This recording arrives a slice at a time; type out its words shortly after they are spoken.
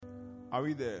Are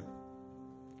we there?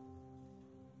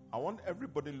 I want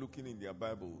everybody looking in their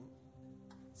Bible,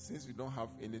 since we don't have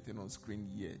anything on screen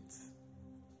yet.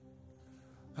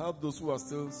 Help those who are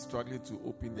still struggling to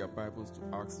open their Bibles to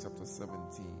Acts chapter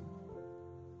 17.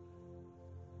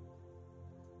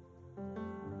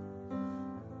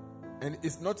 And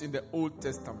it's not in the Old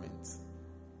Testament.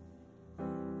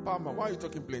 Palmer, why are you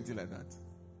talking plenty like that?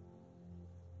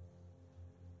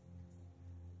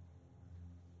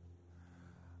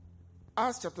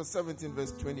 Acts chapter 17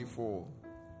 verse 24.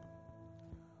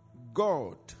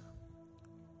 God,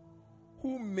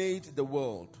 who made the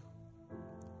world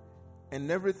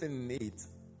and everything in it,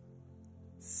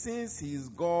 since he is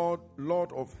God,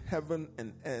 Lord of heaven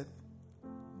and earth,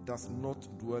 does not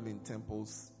dwell in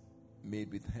temples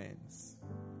made with hands.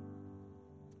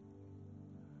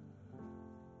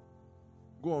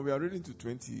 Go on, we are reading to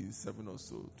 27 or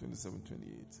so, 27, 28.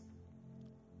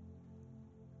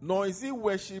 Nor is he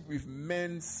worshipped with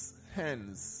men's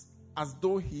hands as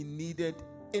though he needed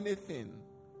anything,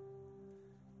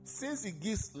 since he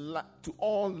gives to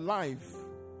all life,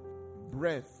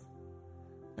 breath,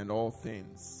 and all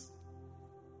things.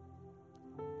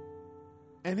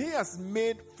 And he has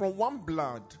made from one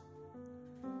blood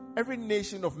every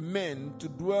nation of men to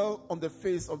dwell on the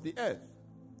face of the earth,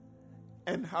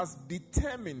 and has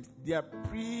determined their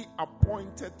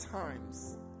pre-appointed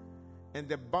times and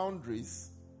the boundaries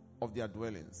of their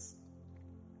dwellings,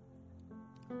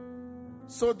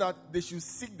 so that they should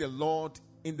seek the Lord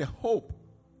in the hope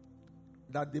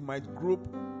that they might grope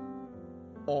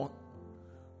or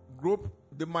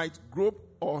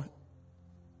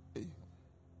hey,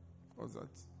 what's that?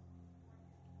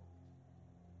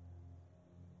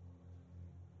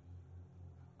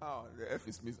 Oh, the F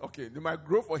is missing. Okay, they might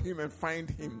grope for him and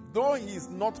find him, though he is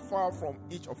not far from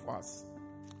each of us.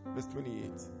 Verse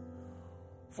 28.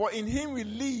 For in him we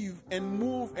live and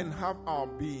move and have our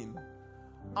being,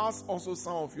 as also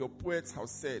some of your poets have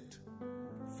said,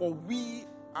 for we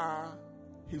are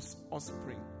his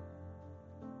offspring.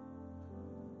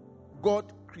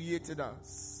 God created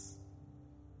us.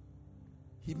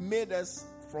 He made us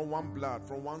from one blood,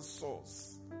 from one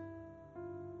source.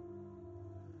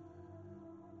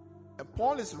 And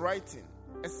Paul is writing,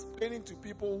 explaining to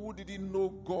people who didn't know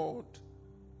God,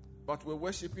 but were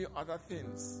worshiping other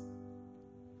things.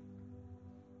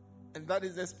 And that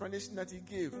is the explanation that he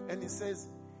gave. And he says,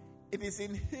 it is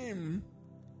in him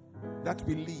that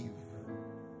we live.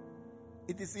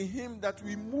 It is in him that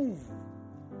we move.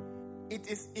 It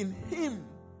is in him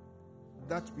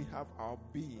that we have our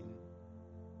being.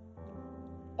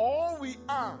 All we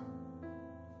are,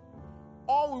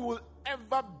 all we will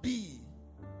ever be,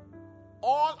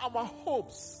 all our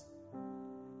hopes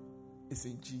is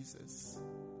in Jesus.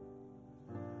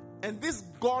 And this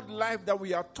God life that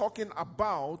we are talking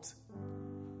about,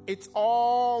 it's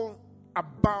all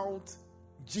about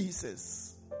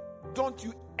Jesus. Don't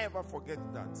you ever forget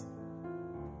that.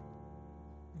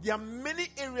 There are many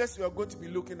areas we are going to be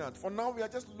looking at. For now, we are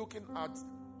just looking at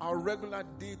our regular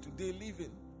day-to-day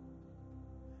living.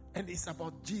 And it's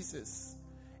about Jesus.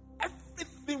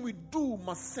 Everything we do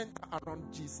must center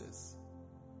around Jesus.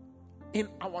 In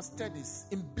our studies,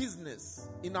 in business,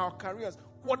 in our careers,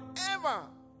 whatever,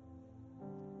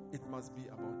 it must be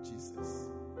about Jesus.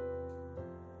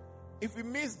 If we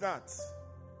miss that,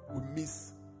 we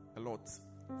miss a lot.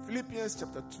 Philippians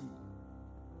chapter 2.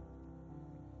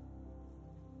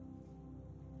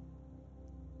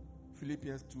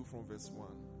 Philippians 2 from verse 1.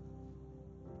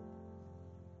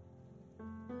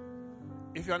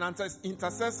 If you're an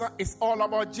intercessor, it's all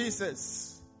about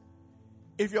Jesus.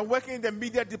 If you're working in the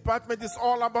media department, it's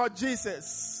all about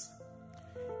Jesus.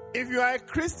 If you are a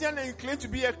Christian and you claim to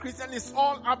be a Christian, it's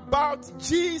all about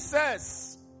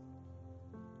Jesus.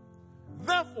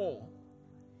 Therefore,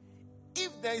 if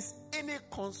there is any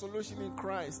consolation in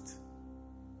Christ,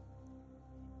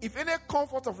 if any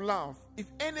comfort of love, if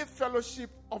any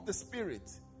fellowship of the Spirit,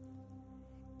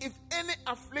 if any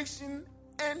affliction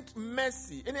and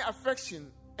mercy, any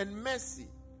affection and mercy,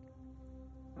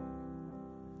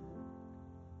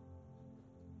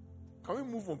 can we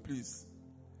move on, please?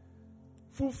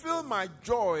 Fulfill my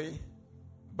joy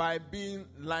by being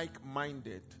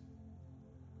like-minded,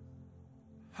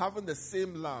 having the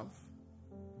same love,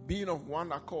 being of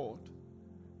one accord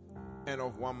and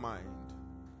of one mind.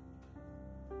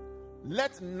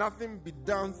 Let nothing be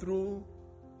done through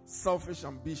selfish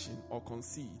ambition or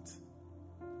conceit,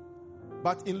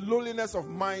 but in lowliness of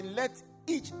mind, let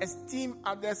each esteem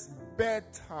others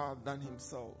better than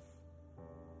himself.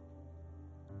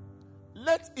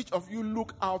 Let each of you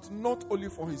look out not only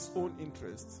for his own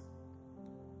interest,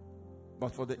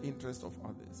 but for the interest of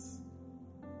others.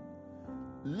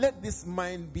 let this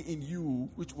mind be in you,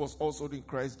 which was also in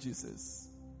Christ Jesus,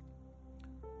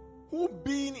 who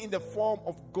being in the form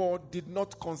of God did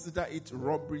not consider it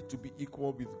robbery to be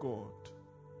equal with God,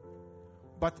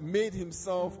 but made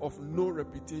himself of no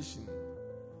reputation,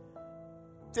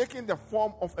 taking the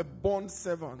form of a bond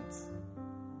servant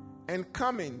and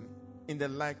coming in the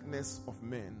likeness of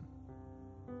men.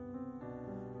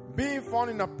 Being found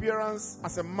in appearance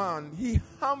as a man, he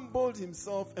humbled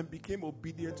himself and became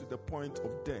obedient to the point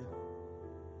of death,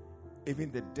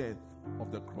 even the death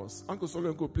of the cross. Uncle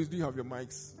Solenko, please, do you have your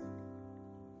mics?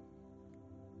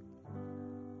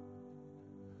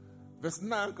 Verse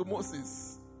 9, Uncle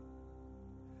Moses.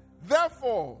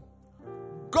 Therefore,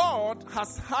 God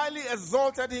has highly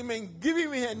exalted him and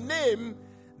given him a name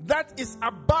that is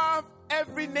above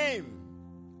every name,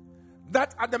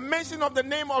 that at the mention of the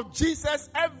name of Jesus,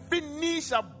 every knee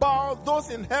shall bow, those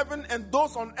in heaven and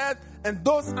those on earth and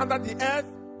those under the earth,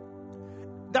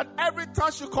 that every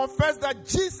tongue should confess that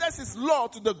Jesus is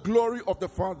Lord to the glory of the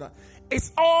Father.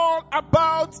 It's all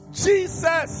about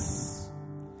Jesus.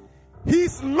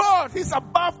 He's Lord. He's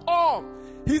above all.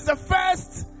 He's the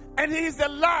first and he is the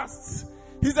last.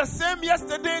 He's the same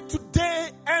yesterday,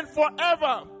 today, and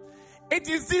forever. It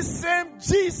is this same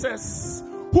Jesus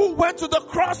who went to the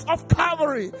cross of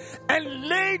Calvary and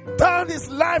laid down his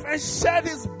life and shed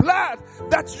his blood,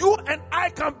 that you and I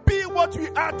can be what we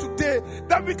are today,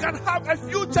 that we can have a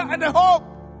future and a hope.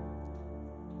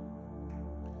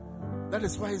 That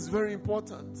is why it's very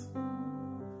important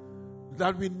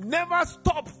that we never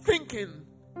stop thinking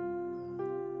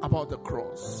about the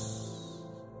cross.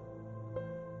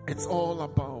 It's all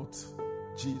about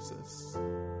Jesus.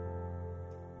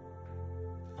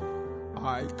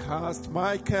 I cast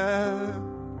my care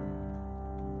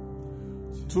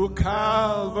to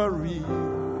Calvary,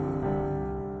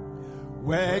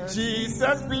 where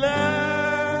Jesus bled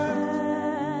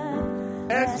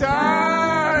and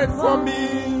died for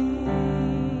me.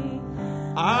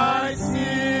 I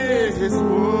see his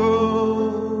wounds,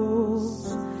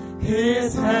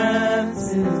 his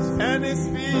hands and his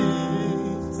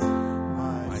feet,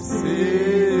 my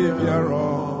Savior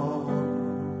on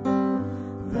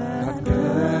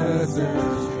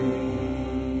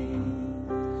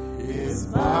his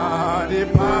body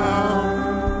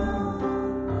bound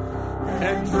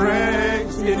and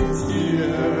drenched in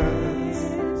tears,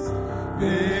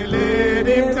 they laid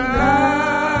him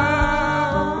down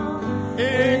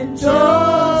in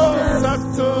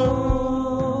Joseph's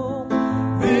tomb,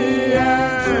 the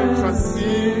entrance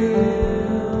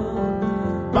sealed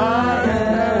by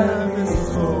heaven's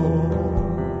throne.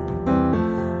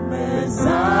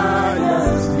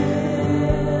 Messiah's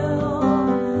still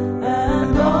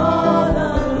and all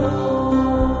alone.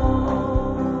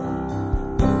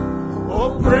 Oh,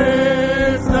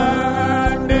 praise the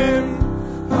name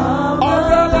of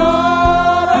the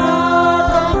Lord.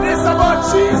 It's about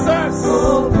Jesus.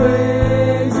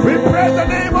 We praise the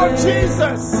name of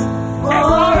Jesus. It's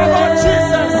all about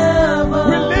Jesus.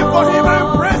 We live for him and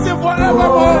praise him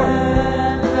forevermore.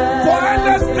 For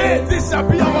endless days, this shall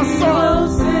be our song.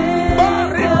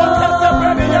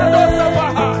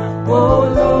 Oh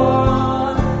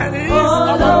Lord, and he is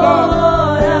our Lord,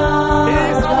 he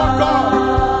is our God.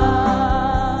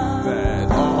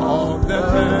 That all the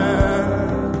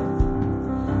land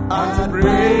at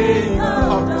break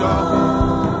of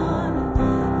dawn,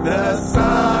 the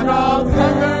Son of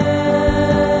heaven,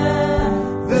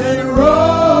 they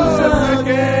rose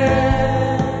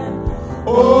again.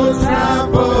 Oh,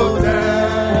 tremble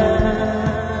then,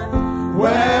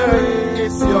 where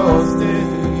is your sting?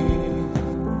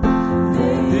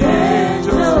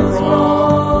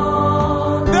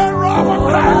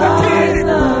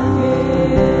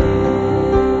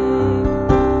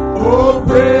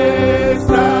 Praise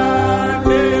the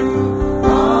name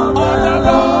of the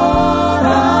Lord.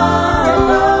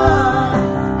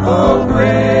 Oh,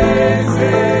 praise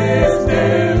his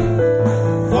name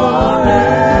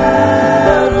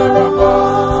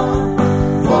forevermore.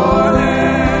 For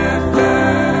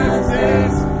endless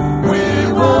days we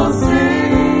will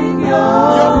sing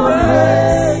your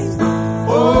praise.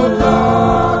 Oh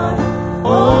Lord,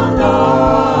 oh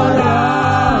Lord,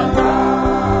 our God.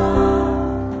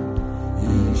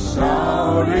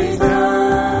 Shall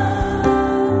return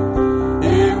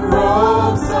in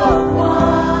robes of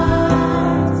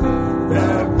white,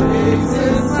 the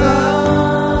blazing sun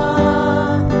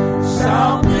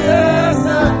shall pierce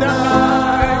the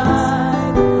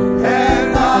night,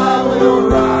 and I will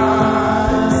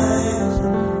rise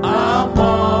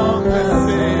among the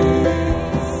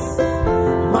saints,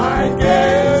 my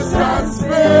gaze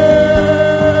transfixed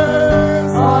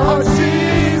on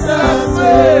Jesus'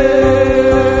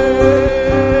 face.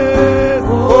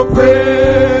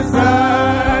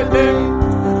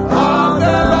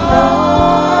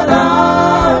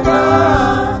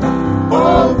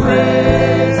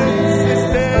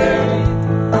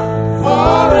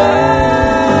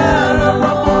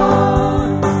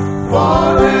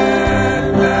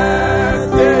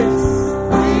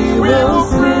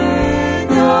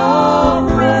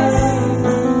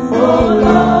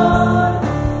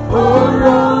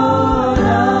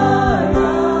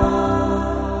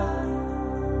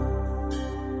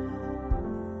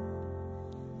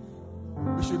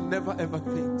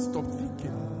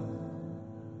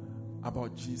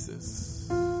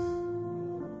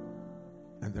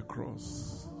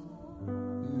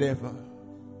 never,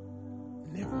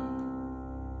 never.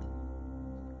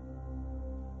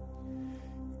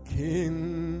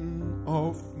 King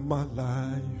of my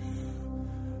life,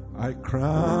 I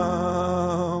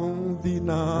crown thee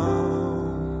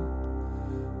now.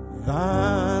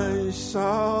 Thy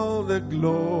shall the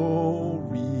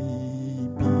glory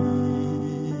be,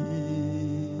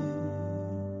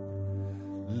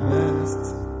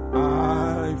 lest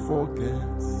I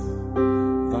forget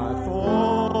thy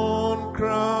thorn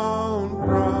crown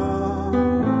brown.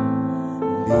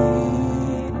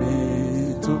 Lead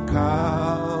me to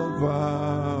Calvary,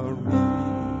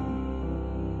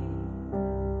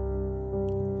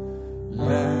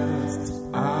 lest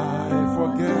I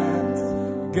forget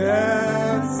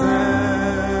Gethsemane,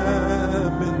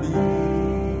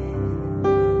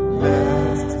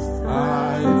 lest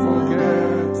I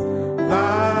forget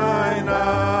thine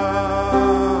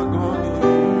agony,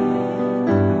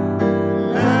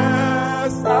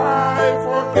 lest I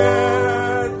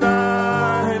forget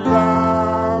thy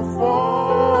love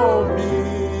for me.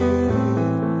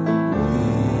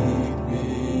 Lead me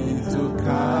to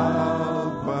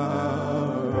Calvary.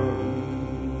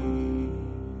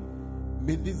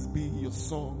 May this be your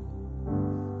song,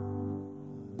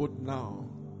 both now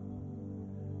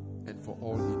and for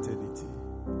all eternity.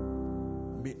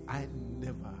 May I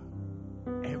never,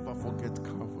 ever forget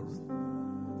Calvary.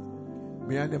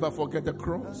 May I never forget the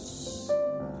cross.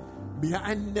 May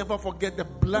I never forget the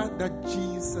blood that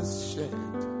Jesus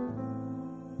shed.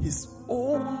 His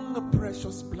own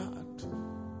precious blood.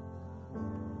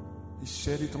 He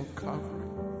shed it on Calvary,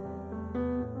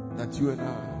 that you and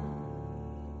I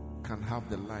can have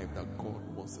the life that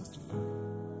God wants us to have.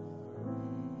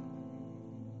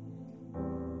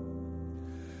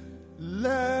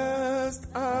 Lest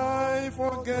I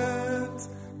forget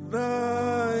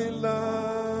thy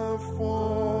love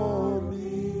for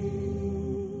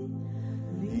me,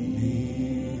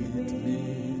 lead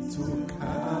me to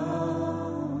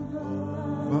Calvary.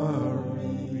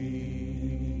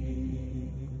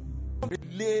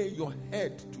 Lay your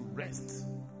head to rest.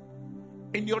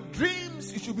 In your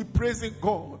dreams, you should be praising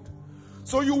God.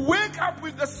 So you wake up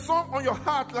with a song on your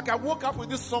heart, like I woke up with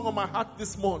this song on my heart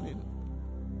this morning.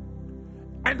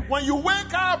 And when you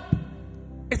wake up,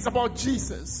 it's about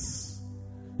Jesus.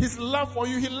 His love for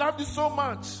you. He loved you so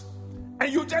much.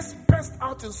 And you just burst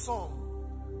out in song,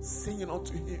 singing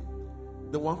unto him,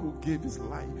 the one who gave his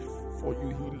life for you.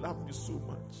 He loved you so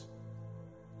much.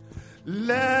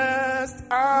 Lest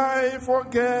I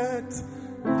forget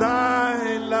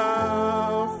thy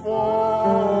love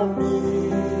for me,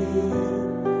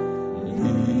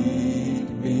 lead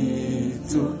me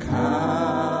to Calvary.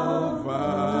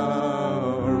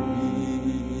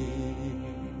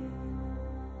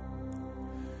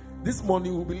 This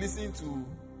morning we'll be listening to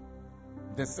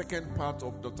the second part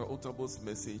of Dr. Otabo's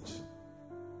message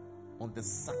on the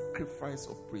sacrifice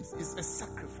of praise. It's a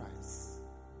sacrifice.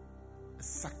 A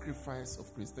sacrifice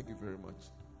of praise. Thank you very much.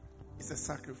 It's a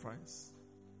sacrifice.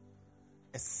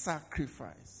 A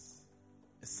sacrifice.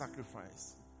 A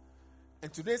sacrifice.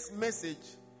 And today's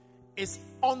message is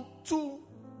unto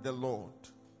the Lord.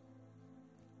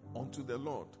 Unto the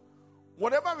Lord.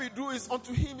 Whatever we do is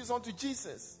unto him, is unto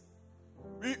Jesus.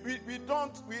 We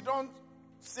don't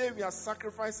say we are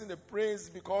sacrificing the praise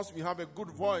because we have a good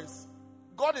voice.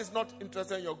 God is not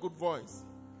interested in your good voice.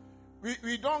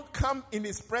 We don't come in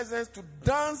his presence to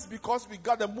dance because we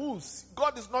got the moves.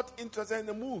 God is not interested in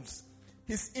the moves.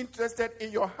 He's interested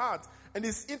in your heart. And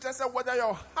he's interested whether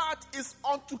your heart is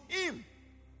unto him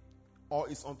or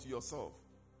is unto yourself.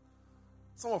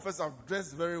 Some of us have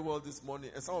dressed very well this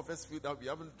morning, and some of us feel that we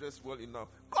haven't dressed well enough.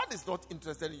 God is not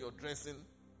interested in your dressing.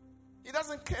 He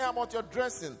doesn't care about your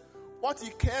dressing. What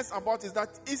he cares about is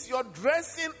that is your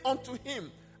dressing unto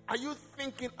him. Are you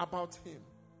thinking about him?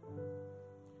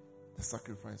 The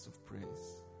sacrifice of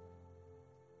praise.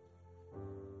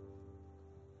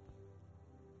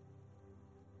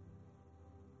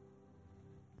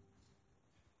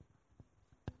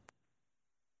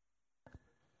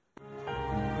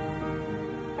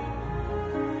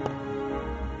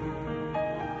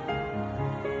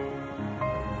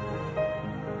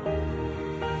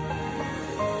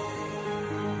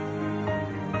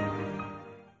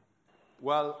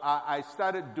 Well, I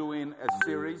started doing a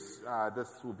series.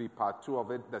 This will be part 2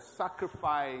 of it. The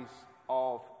sacrifice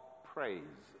of praise.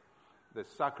 The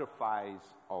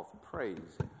sacrifice of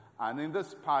praise. And in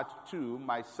this part 2,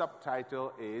 my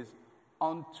subtitle is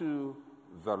Unto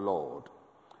the Lord.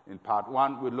 In part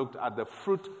 1, we looked at the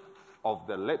fruit of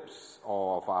the lips,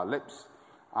 or of our lips.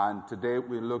 And today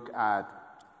we look at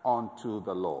Unto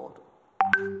the Lord.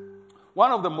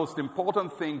 One of the most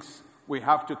important things we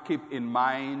have to keep in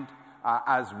mind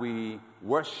as we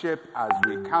worship, as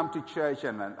we come to church,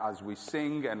 and as we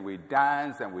sing and we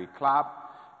dance and we clap,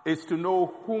 is to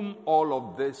know whom all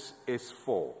of this is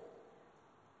for.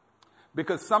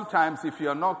 Because sometimes if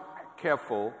you're not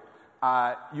careful,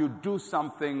 you do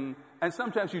something, and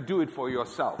sometimes you do it for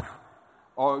yourself,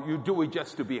 or you do it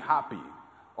just to be happy,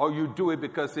 or you do it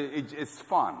because it's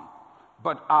fun.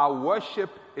 But our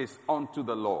worship is unto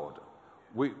the Lord.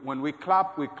 When we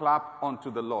clap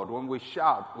unto the Lord. When we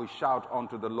shout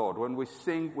unto the Lord. When we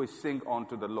sing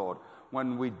unto the Lord.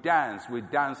 When we dance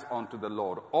unto the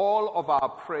Lord. All of our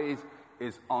praise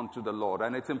is unto the Lord.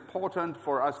 And it's important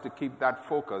for us to keep that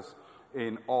focus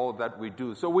in all that we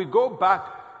do. So we go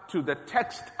back to the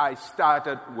text I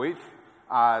started with,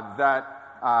 that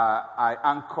I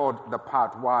anchored the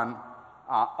part 1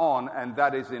 on, and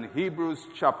that is in Hebrews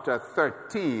chapter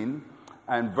 13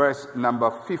 and verse number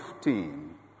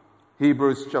 15.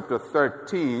 Hebrews chapter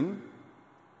 13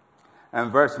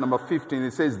 and verse number 15.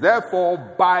 It says, "Therefore,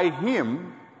 by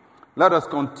him, let us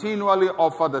continually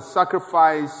offer the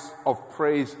sacrifice of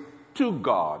praise to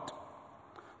God.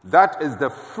 That is the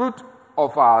fruit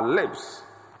of our lips,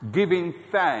 giving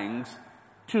thanks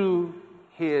to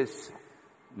his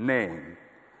name."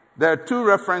 There are 2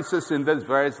 references in this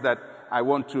verse that I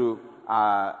want to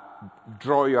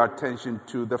draw your attention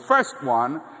to. The first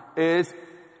one is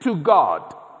to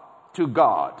God. To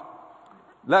God.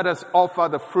 Let us offer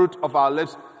the fruit of our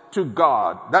lips to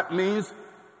God. That means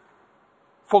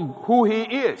for who he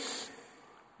is.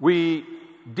 We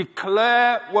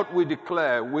declare what we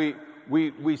declare.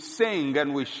 We sing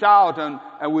and we shout and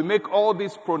we make all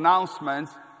these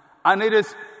pronouncements, and it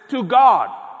is to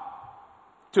God.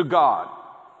 To God.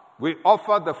 We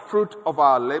offer the fruit of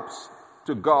our lips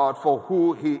to God for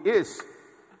who he is.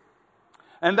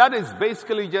 And that is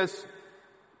basically just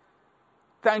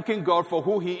thanking God for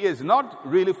who he is, not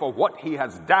really for what he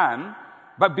has done,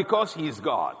 but because he is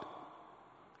God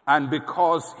and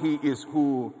because he is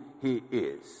who he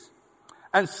is.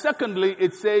 And secondly,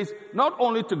 it says not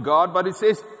only to God, but it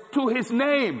says to his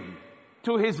name.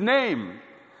 To his name.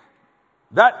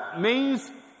 That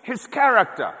means his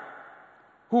character,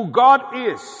 who God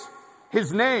is,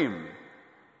 his name.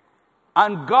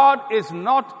 And God is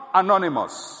not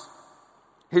anonymous.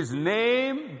 His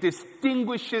name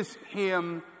distinguishes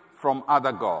him from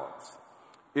other gods.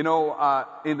 You know,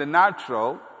 in the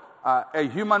natural, a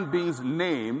human being's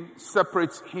name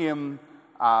separates him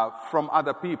from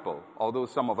other people, although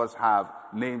some of us have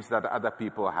names that other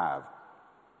people have.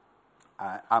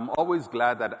 I'm always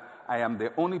glad that I am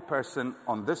the only person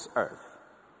on this earth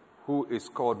who is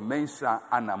called Mensa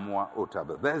Anamwa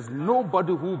Otabil. There's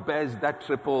nobody who bears that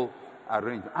triple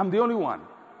arrangement. I'm the only one.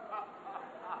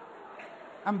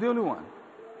 I'm the only one.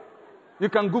 You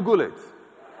can Google it.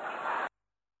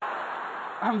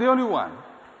 I'm the only one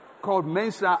called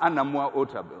Mensa Anamwa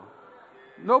Otabil.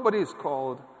 Nobody is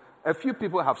called. A few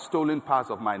people have stolen parts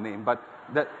of my name, but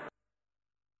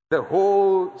the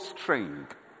whole string,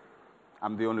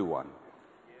 I'm the only one.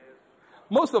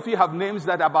 Most of you have names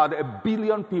that about 1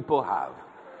 billion people have.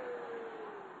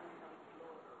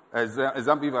 As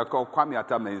some people are called Kwame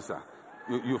Atta Mensa.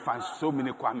 You find so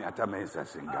many Kwame Atta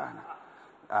Mensas in Ghana.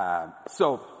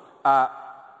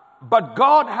 But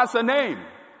God has a name.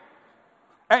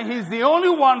 And he's the only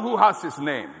one who has his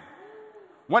name.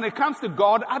 When it comes to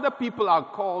God, other people are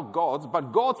called gods,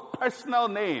 but God's personal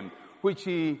name, which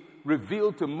he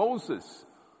revealed to Moses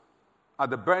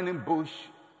at the burning bush,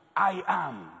 I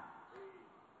am.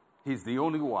 He's the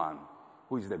only one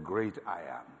who is the great I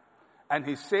am. And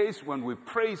he says when we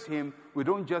praise him, we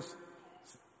don't just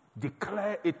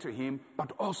declare it to him,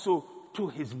 but also to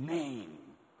his name.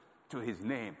 To his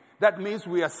name. That means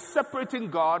we are separating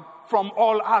God from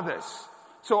all others.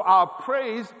 So our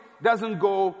praise doesn't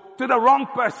go to the wrong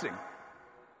person.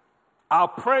 Our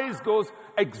praise goes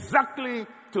exactly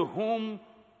to whom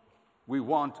we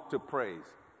want to praise.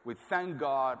 We thank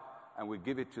God and we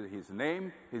give it to his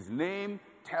name. His name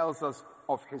tells us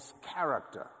of his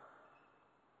character,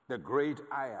 the great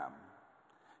I am.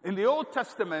 In the Old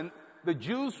Testament, the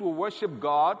Jews will worship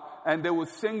God and they will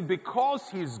sing because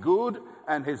he's good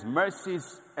and his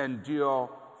mercies endure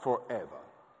forever.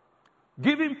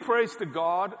 Giving praise to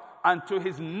God and to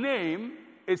his name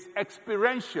is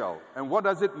experiential. And what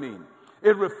does it mean?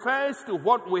 It refers to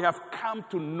what we have come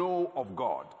to know of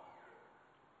God.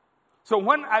 So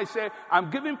when I say I'm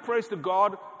giving praise to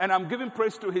God and I'm giving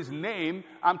praise to his name,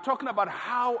 I'm talking about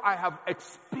how I have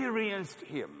experienced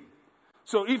him.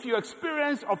 So if your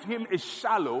experience of him is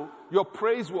shallow, your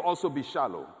praise will also be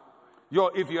shallow.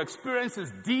 If your experience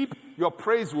is deep, your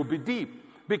praise will be deep.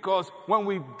 Because when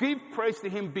we give praise to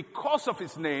him because of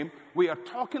his name, we are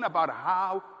talking about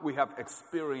how we have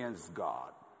experienced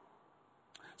God.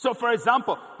 So, for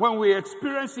example, when we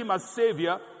experience him as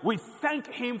Savior, we thank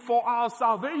him for our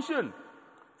salvation.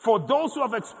 For those who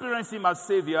have experienced him as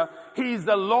Savior, he is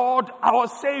the Lord our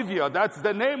Savior. That's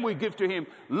the name we give to him,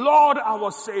 Lord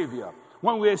our Savior.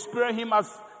 When we experience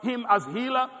him as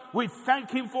healer, we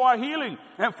thank him for our healing.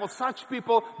 And for such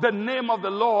people, the name of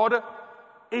the Lord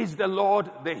is the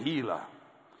Lord the healer.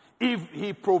 If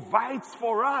he provides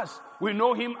for us, we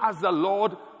know him as the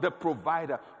Lord the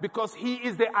provider. Because he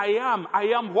is the I am. I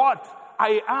am what?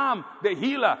 I am the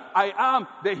healer. I am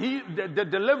the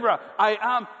deliverer. I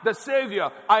am the savior.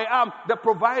 I am the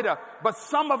provider. But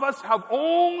some of us have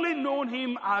only known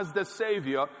him as the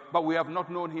savior, but we have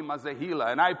not known him as the healer.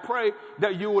 And I pray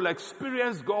that you will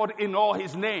experience God in all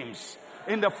his names,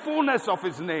 in the fullness of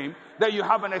his name, that you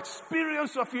have an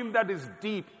experience of him that is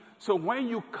deep. So when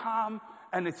you come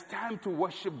and it's time to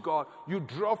worship God, you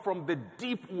draw from the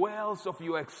deep wells of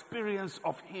your experience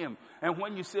of him. And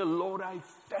when you say, Lord, I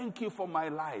thank you for my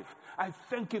life. I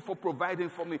thank you for providing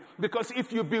for me. Because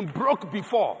if you've been broke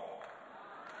before,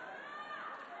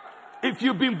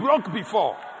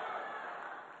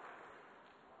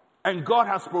 and God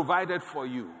has provided for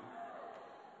you,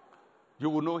 you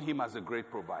will know him as a great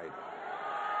provider.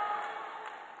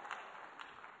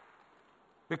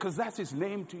 Because that's his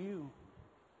name to you.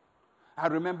 I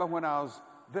remember when I was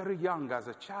very young as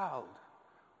a child,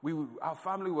 our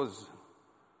family was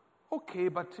okay,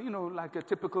 but like a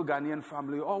typical Ghanaian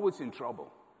family, always in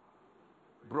trouble.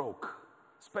 Broke.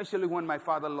 Especially when my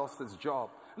father lost his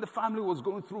job. And the family was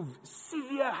going through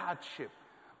severe hardship.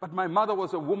 But my mother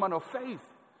was a woman of faith.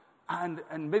 And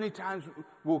many times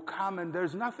we'll come and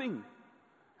there's nothing.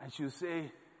 And she'll say,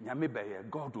 Nyame,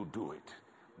 God will do it.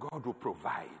 God will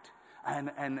provide.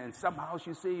 And somehow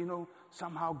she say,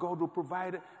 somehow God will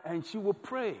provide, and she will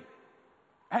pray.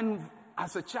 And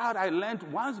as a child, I learned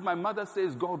once my mother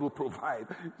says God will provide,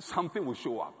 something will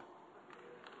show up.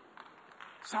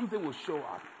 Something will show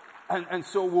up. And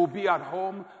so we'll be at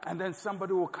home, and then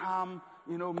somebody will come,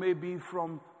 maybe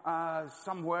from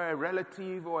somewhere, a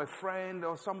relative or a friend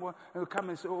or someone, and will come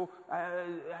and say,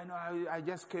 I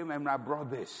just came and I brought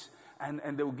this.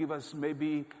 And they will give us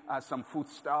maybe some food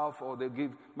stuff, or they'll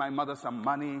give my mother some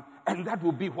money. And that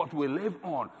will be what we live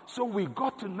on. So we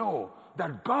got to know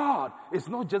that God is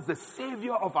not just the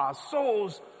savior of our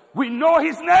souls. We know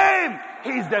his name.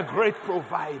 He's the great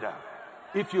provider.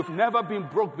 If you've never been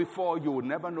broke before, you will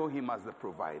never know him as the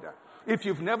provider. If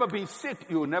you've never been sick,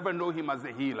 you will never know him as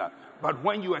the healer. But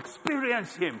when you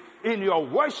experience him in your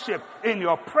worship, in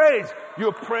your praise,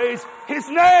 you praise his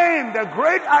name, the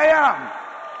great I am,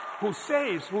 who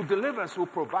saves, who delivers, who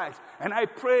provides. And I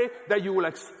pray that you will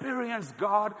experience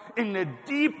God in a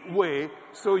deep way,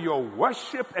 so your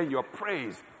worship and your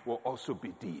praise will also be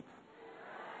deep.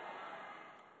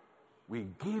 We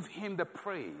give him the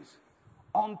praise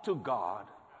unto God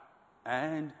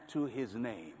and to his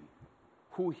name,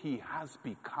 who he has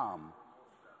become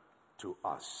to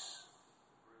us.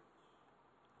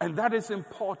 And that is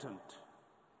important.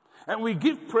 And we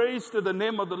give praise to the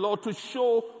name of the Lord to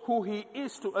show who he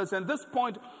is to us. And this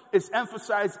point is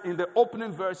emphasized in the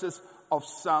opening verses of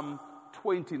Psalm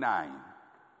 29.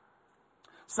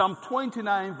 Psalm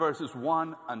 29 verses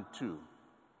 1 and 2.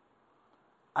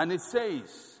 And it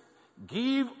says,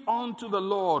 give unto the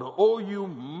Lord, O you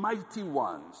mighty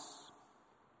ones.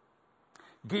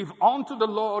 Give unto the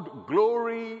Lord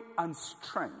glory and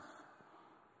strength.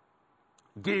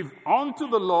 Give unto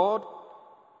the Lord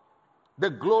the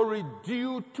glory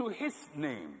due to his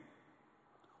name.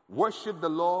 Worship the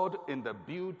Lord in the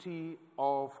beauty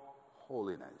of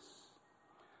holiness.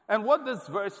 And what this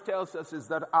verse tells us is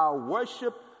that our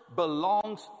worship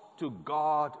belongs to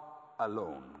God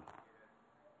alone.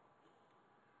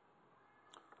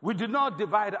 We do not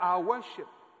divide our worship.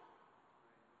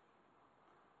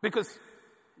 Because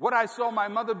what I saw my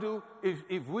mother do,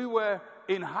 if we were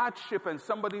in hardship and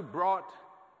somebody brought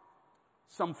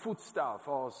some food stuff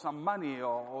or some money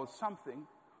or something,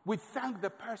 we thank the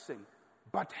person.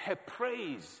 But her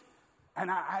praise, and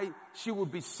she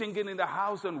would be singing in the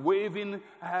house and waving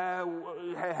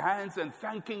her hands and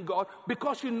thanking God,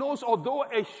 because she knows although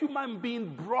a human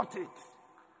being brought it,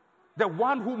 the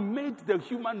one who made the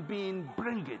human being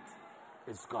bring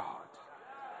it is God.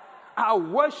 Our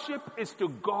worship is to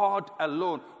God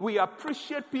alone. We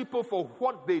appreciate people for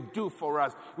what they do for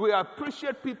us. We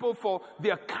appreciate people for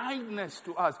their kindness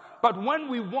to us. But when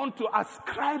we want to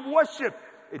ascribe worship,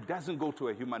 it doesn't go to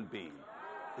a human being.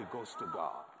 It goes to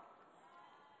God.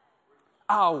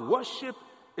 Our worship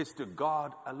is to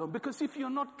God alone. Because if you're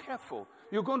not careful,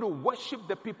 you're going to worship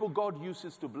the people God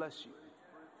uses to bless you.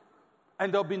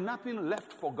 And there'll be nothing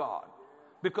left for God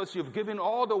because you've given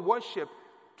all the worship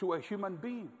to a human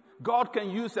being. God can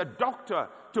use a doctor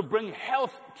to bring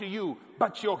health to you,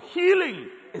 but your healing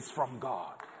is from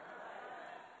God.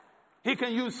 He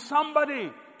can use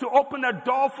somebody to open a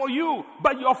door for you,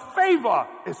 but your favor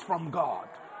is from God.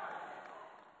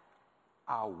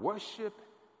 Our worship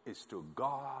is to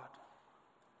God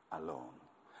alone.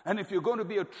 And if you're going to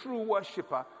be a true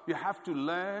worshiper, you have to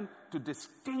learn to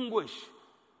distinguish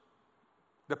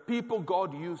the people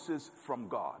God uses from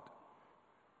God.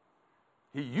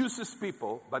 He uses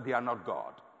people, but they are not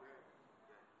God.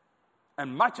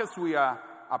 And much as we are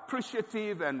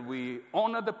appreciative and we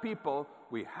honor the people,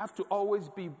 we have to always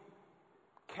be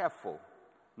careful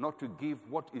not to give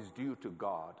what is due to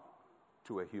God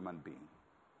to a human being.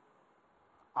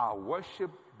 Our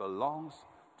worship belongs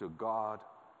to God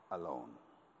alone.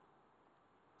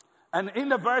 And in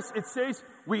the verse it says,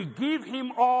 we give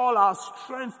him all our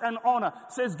strength and honor.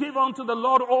 It says, give unto the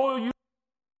Lord all you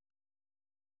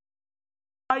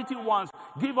mighty ones.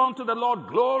 Give unto the Lord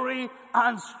glory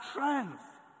and strength.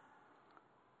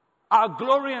 Our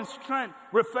glory and strength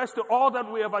refers to all that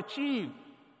we have achieved.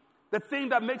 The thing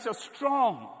that makes us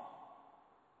strong.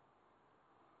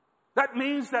 That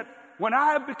means that when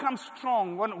I have become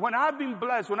strong, when I've been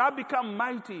blessed, when I've become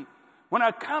mighty, when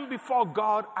I come before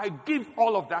God, I give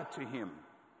all of that to him.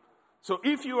 So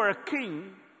if you are a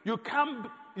king, you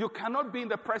cannot be in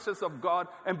the presence of God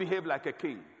and behave like a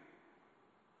king.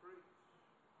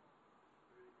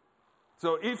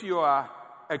 So if you are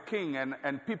a king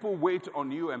and people wait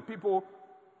on you and people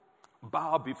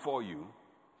bow before you,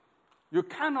 you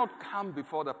cannot come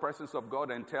before the presence of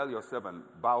God and tell your servant,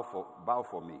 bow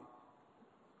for me.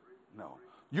 No.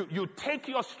 You take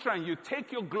your strength, you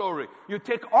take your glory, you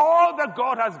take all that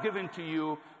God has given to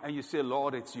you, and you say,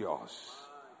 Lord, it's yours.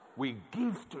 We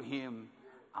give to him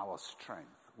our strength.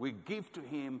 We give to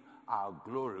him our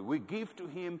glory. We give to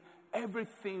him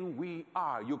everything we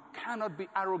are. You cannot be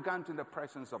arrogant in the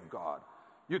presence of God.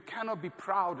 You cannot be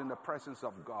proud in the presence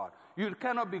of God. You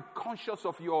cannot be conscious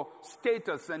of your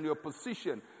status and your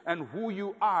position and who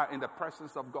you are in the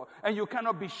presence of God. And you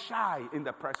cannot be shy in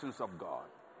the presence of God.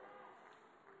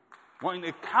 When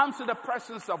it comes to the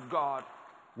presence of God,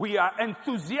 we are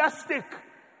enthusiastic.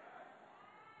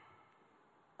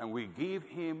 And we give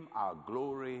him our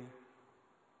glory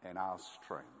and our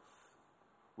strength.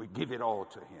 We give it all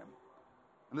to him.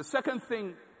 And the second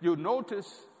thing you notice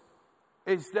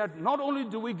is that not only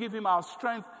do we give him our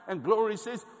strength and glory, it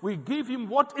says we give him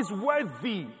what is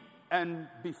worthy and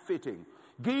befitting.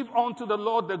 Give unto the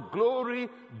Lord the glory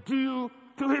due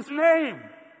to his name.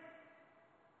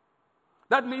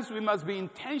 That means we must be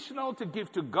intentional to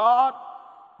give to God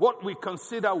what we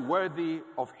consider worthy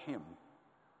of him.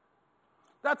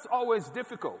 That's always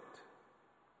difficult.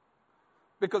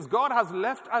 Because God has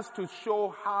left us to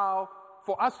show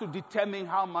for us to determine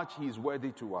how much he is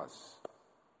worthy to us.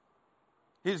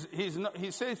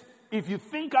 He says, if you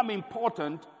think I'm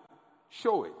important,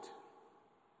 show it.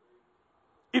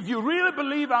 If you really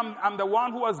believe I'm the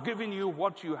one who has given you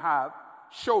what you have,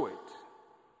 show it.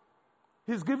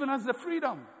 He's given us the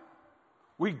freedom.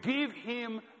 We give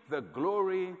him the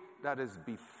glory that is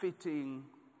befitting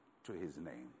to his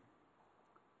name.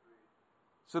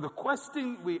 So the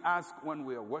question we ask when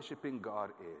we are worshiping God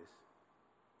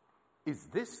is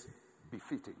this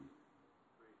befitting?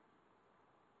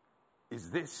 Is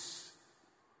this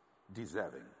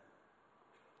deserving?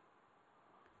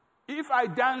 If I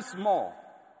dance more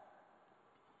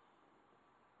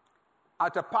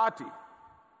at a party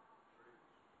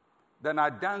than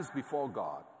I dance before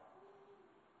God,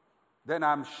 then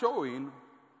I'm showing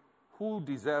who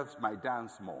deserves my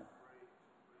dance more.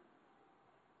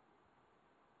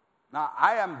 Now,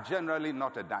 I am generally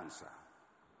not a dancer.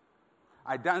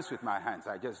 I dance with my hands.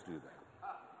 I just do that.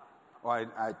 Or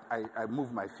I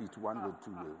move my feet one way,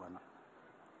 two way. One.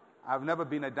 I've never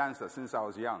been a dancer since I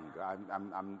was young.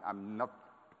 I'm not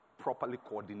properly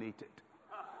coordinated.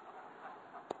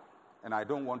 And I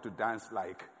don't want to dance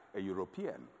like a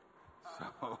European.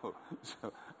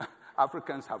 So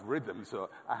Africans have rhythm, so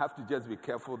I have to just be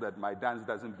careful that my dance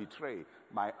doesn't betray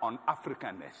my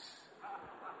un-Africanness.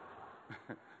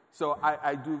 So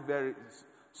I do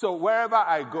so wherever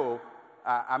I go,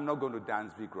 I'm not going to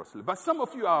dance vigorously. But some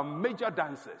of you are major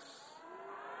dancers.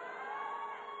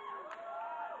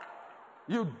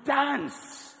 You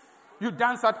dance. You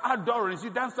dance at outdoors. You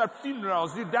dance at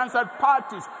funerals. You dance at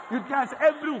parties. You dance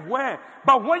everywhere.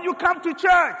 But when you come to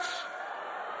church,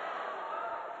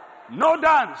 no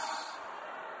dance.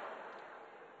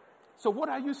 So what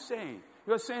are you saying?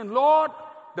 You're saying, Lord,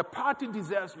 the party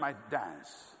deserves my dance.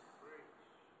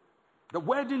 The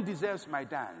wedding deserves my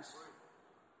dance.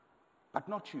 But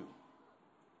not you.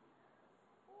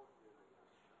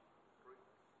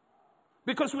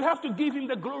 Because we have to give him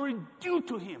the glory due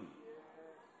to him.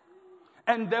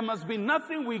 And there must be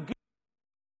nothing we give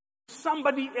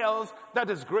somebody else that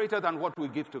is greater than what we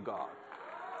give to God.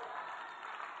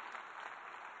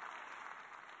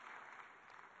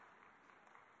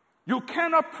 You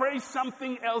cannot praise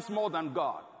something else more than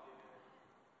God.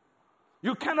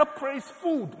 You cannot praise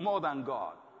food more than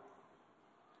God.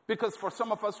 Because for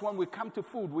some of us, when we come to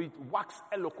food, we wax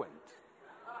eloquent.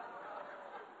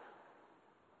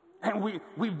 And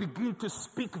we begin to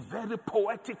speak very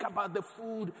poetic about the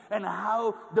food and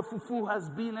how the fufu has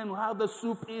been and how the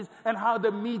soup is and how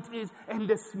the meat is and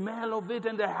the smell of it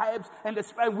and the herbs and the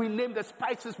spice. We name the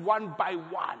spices one by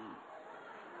one.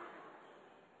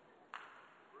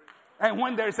 And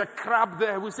when there is a crab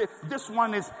there, we say, this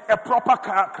one is a proper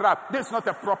crab. This is not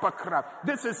a proper crab.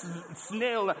 This is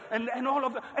snail and all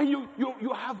of that. And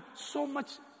you have so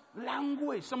much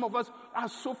language. Some of us are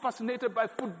so fascinated by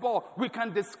football. We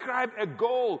can describe a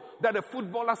goal that a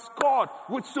footballer scored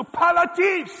with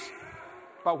superlatives.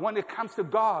 But when it comes to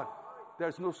God,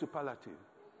 there's no superlative.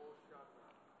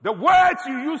 The words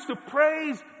you use to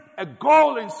praise a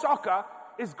goal in soccer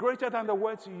is greater than the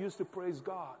words you use to praise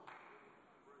God.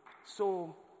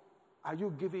 So, are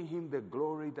you giving him the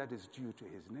glory that is due to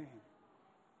his name?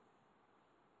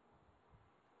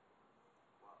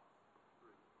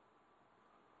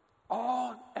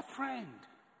 Or a friend.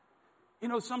 You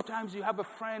know, sometimes you have a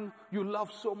friend you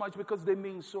love so much because they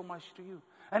mean so much to you.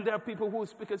 And there are people who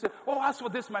speak and say, oh, as for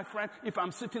this, my friend, if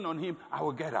I'm sitting on him, I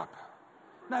will get up.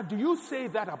 Now, do you say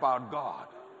that about God?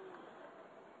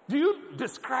 Do you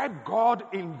describe God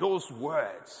in those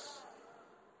words?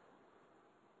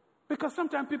 Because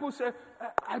sometimes people say,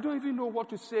 I don't even know what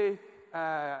to say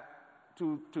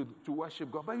to worship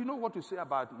God. But you know what to say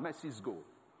about Messi's goal.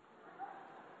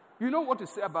 You know what to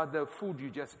say about the food you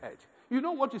just ate. You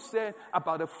know what to say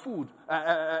about a food,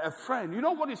 a friend. You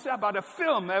know what to say about a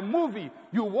film, a movie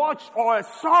you watch, or a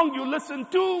song you listen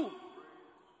to.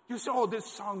 You say, oh, this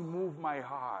song moved my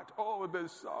heart. Oh,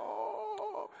 this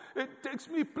song, it takes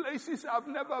me places I've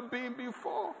never been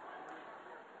before.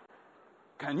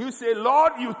 Can you say,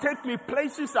 Lord, you take me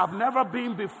places I've never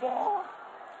been before?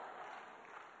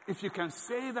 If you can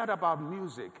say that about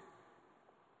music,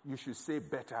 you should say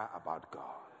better about God.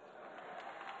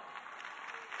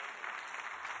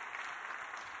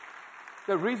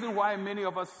 The reason why many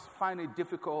of us find it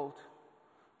difficult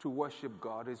to worship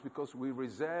God is because we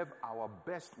reserve our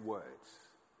best words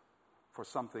for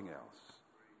something else.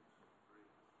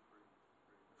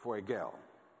 For a girl.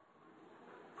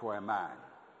 For a man.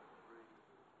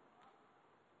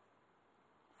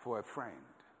 For a friend,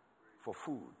 for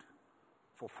food,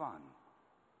 for fun.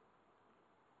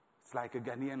 It's like a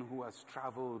Ghanaian who has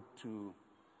traveled to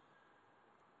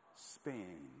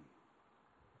Spain,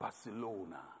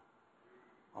 Barcelona,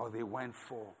 or they went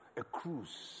for a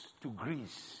cruise to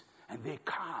Greece, and they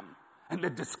come, and the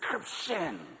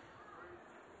description,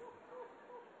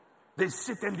 they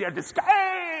sit and they are describing,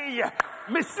 hey,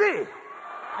 Messi!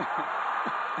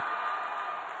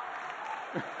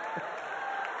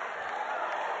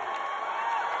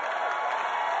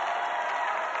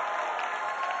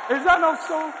 Is that not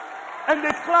so? And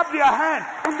they clap their hand.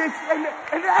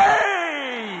 And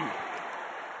hey!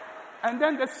 And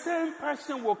then the same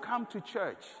person will come to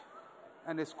church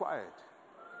and it's quiet.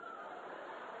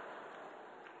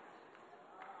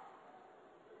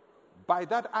 By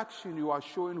that action, you are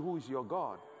showing who is your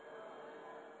God.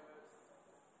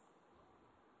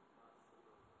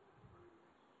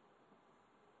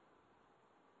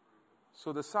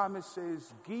 So the psalmist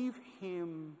says, give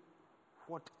him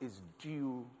what is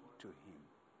due to him,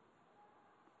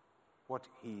 what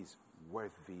he is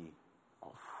worthy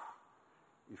of.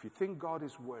 If you think God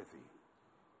is worthy,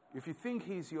 if you think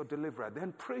he's your deliverer,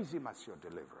 then praise him as your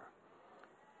deliverer.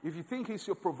 If you think he's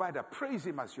your provider, praise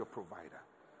him as your provider.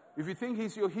 If you think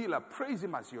he's your healer, praise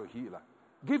him as your healer.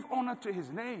 Give honor to his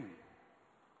name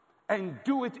and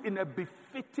do it in a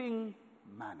befitting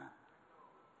manner.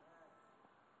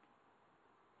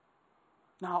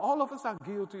 Now, all of us are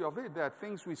guilty of it. There are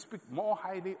things we speak more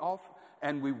highly of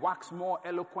and we wax more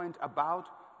eloquent about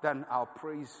than our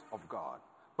praise of God.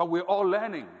 But we're all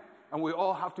learning, and we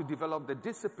all have to develop the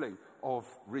discipline of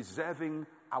reserving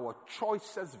our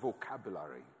choicest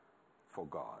vocabulary for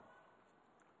God.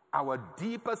 Our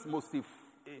deepest, most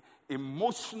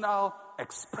emotional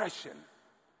expression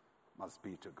must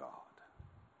be to God.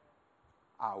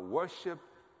 Our worship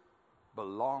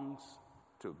belongs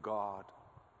to God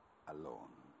alone.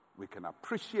 We can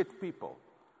appreciate people,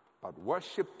 but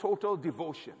worship, total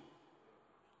devotion,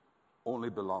 only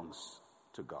belongs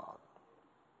to God.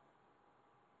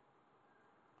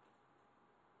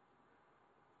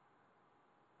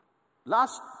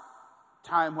 Last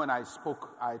time when I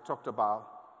spoke, I talked about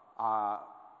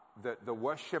the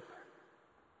worship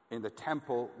in the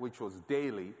temple, which was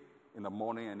daily in the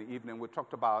morning and the evening. We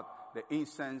talked about the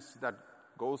incense that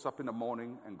goes up in the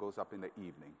morning and goes up in the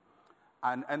evening.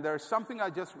 And there's something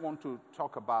I just want to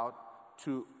talk about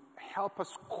to help us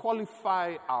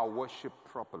qualify our worship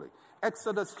properly.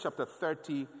 Exodus chapter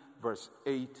 30, verse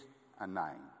 8 and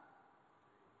 9.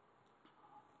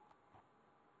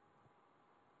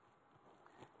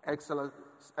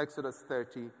 Exodus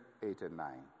 30, 8 and 9.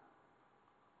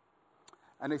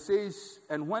 And it says,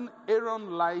 and when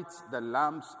Aaron lights the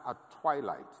lamps at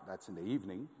twilight, that's in the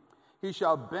evening, he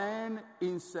shall burn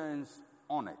incense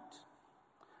on it,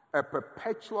 a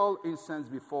perpetual incense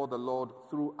before the Lord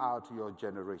throughout your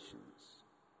generations.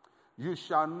 You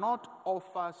shall not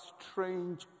offer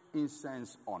strange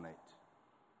incense on it,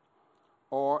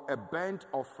 or a burnt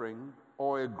offering,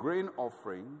 or a grain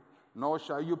offering, nor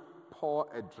shall you pour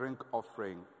a drink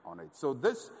offering on it. So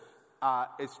this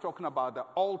is talking about the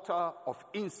altar of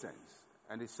incense.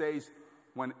 And it says,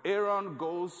 when Aaron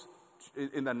goes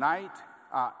in the night,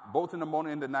 both in the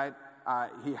morning and the night,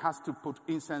 he has to put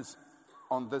incense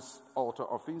on this altar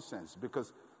of incense,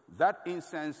 because that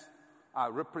incense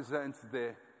represents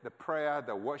the prayer,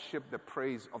 the worship, the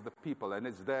praise of the people, and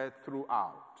it's there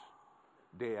throughout,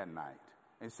 day and night.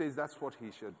 And it says that's what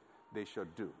they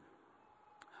should do.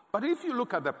 But if you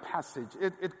look at the passage,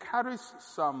 it carries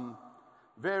some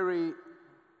very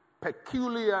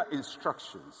peculiar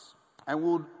instructions. And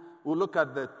we'll look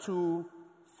at the two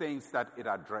things that it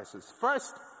addresses.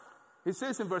 First, it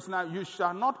says in verse 9, you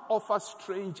shall not offer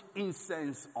strange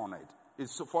incense on it.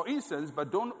 It's for incense,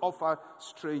 but don't offer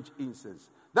strange incense.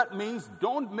 That means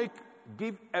don't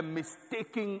give a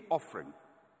mistaken offering.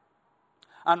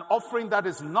 An offering that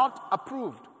is not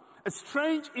approved. A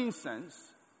strange incense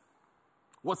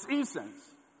was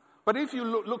incense. But if you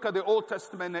look at the Old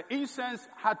Testament, the incense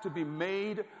had to be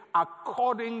made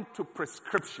according to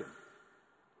prescription.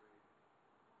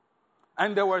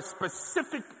 And there were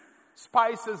specific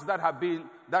spices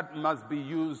that must be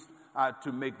used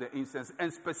to make the incense,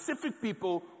 and specific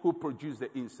people who produce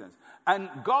the incense. And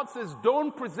God says,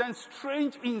 don't present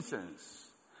strange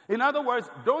incense. In other words,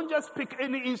 don't just pick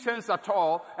any incense at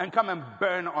all and come and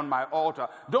burn on my altar.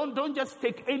 Don't just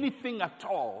take anything at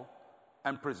all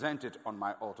and present it on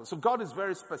my altar. So God is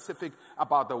very specific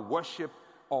about the worship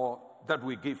that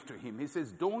we give to him. He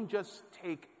says, don't just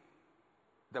take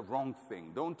the wrong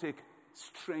thing. Don't take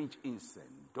strange incense.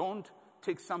 Don't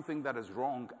take something that is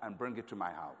wrong and bring it to my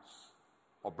house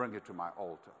or bring it to my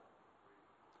altar.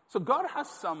 So God has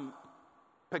some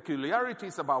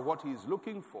peculiarities about what he's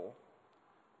looking for,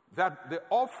 that the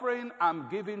offering I'm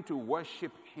giving to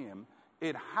worship him,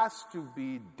 it has to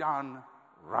be done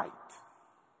right.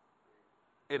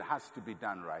 It has to be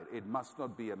done right. It must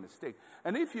not be a mistake.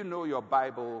 And if you know your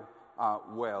Bible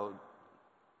well,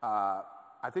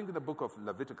 I think in the book of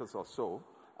Leviticus or so,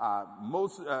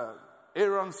 most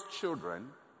Aaron's children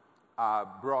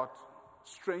brought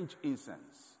strange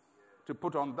incense to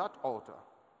put on that altar.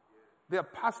 They are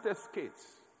pastors' kids,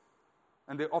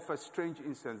 and they offer strange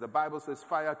incense. The Bible says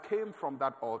fire came from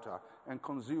that altar and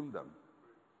consumed them.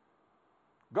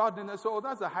 God didn't say,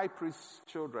 that's the high priest's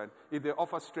children. If they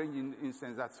offer strange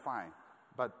incense, that's fine.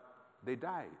 But they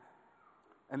died.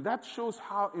 And that shows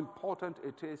how important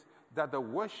it is that the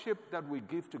worship that we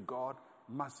give to God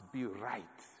must be right.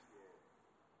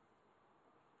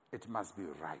 It must be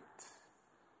right.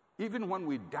 Even when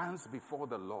we dance before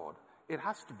the Lord, it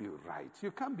has to be right.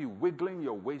 You can't be wiggling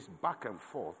your waist back and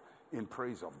forth in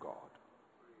praise of God.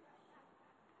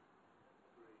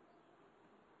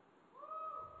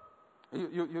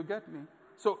 You get me?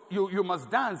 So you must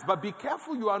dance, but be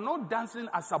careful you are not dancing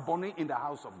as a bunny in the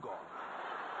house of God.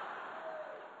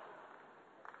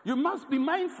 You must be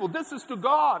mindful. This is to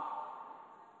God.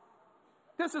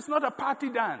 This is not a party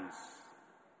dance.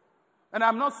 And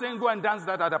I'm not saying go and dance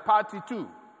that at a party too.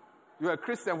 You're a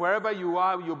Christian. Wherever you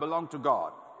are, you belong to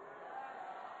God.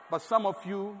 But some of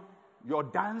you, your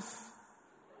dance,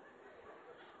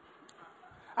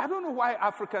 I don't know why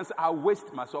Africans, our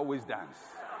waist must always dance.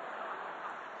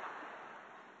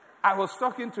 I was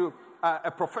talking to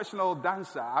a professional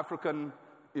dancer, African,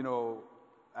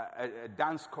 a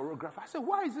dance choreographer. I said,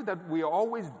 why is it that we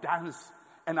always dance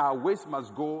and our waist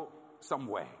must go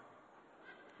somewhere?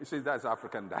 He says, that's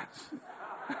African dance.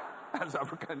 That's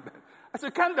African dance. I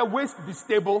said, can't the waist be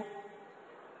stable?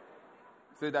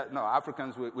 Say that, no,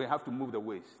 Africans, we have to move the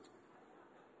waist.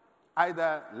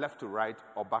 Either left to right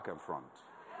or back and front.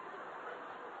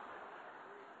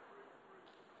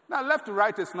 Now, left to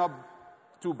right is not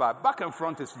too bad. Back and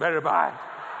front is very bad.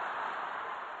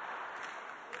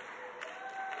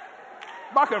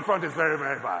 Back and front is very,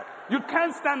 very bad. You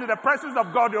can't stand in the presence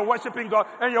of God, you're worshiping God,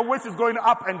 and your waist is going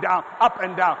up and down, up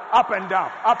and down, up and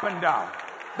down, up and down.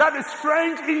 That is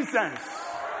strange incense.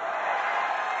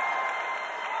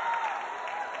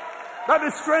 That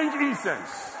is strange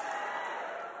incense.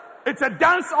 It's a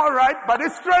dance, all right, but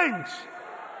it's strange.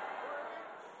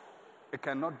 It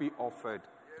cannot be offered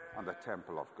on the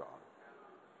temple of God.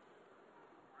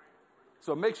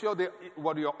 So make sure that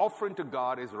what you're offering to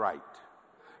God is right.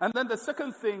 And then the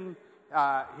second thing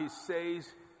he says,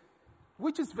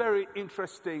 which is very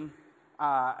interesting,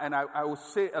 and I will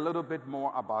say a little bit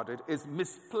more about it, is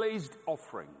misplaced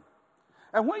offering.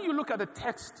 And when you look at the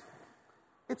text,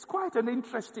 it's quite an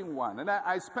interesting one. And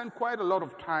I spent quite a lot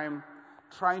of time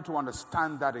trying to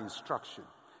understand that instruction.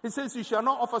 It says, you shall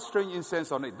not offer strange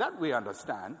incense on it. That we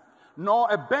understand. Nor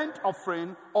a burnt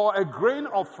offering or a grain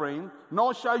offering,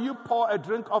 nor shall you pour a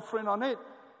drink offering on it.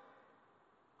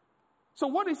 So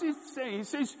what is he saying? He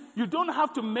says you don't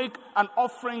have to make an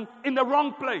offering in the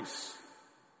wrong place.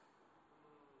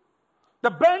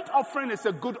 The burnt offering is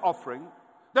a good offering.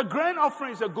 The grain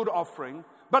offering is a good offering.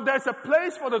 But there's a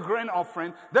place for the grain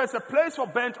offering. There's a place for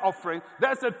burnt offering.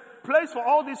 There's a place for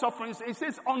all these offerings. It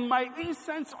says on my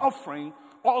incense offering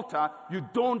altar, you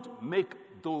don't make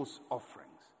those offerings.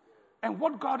 And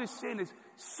what God is saying is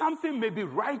something may be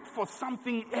right for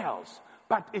something else,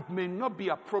 but it may not be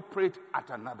appropriate at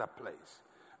another place.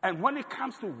 And when it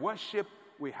comes to worship,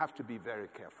 we have to be very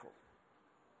careful.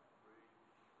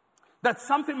 That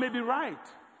something may be right,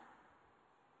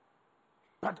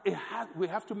 but we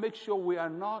have to make sure we are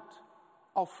not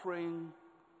offering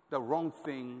the wrong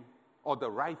thing or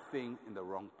the right thing in the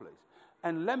wrong place.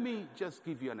 And let me just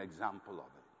give you an example of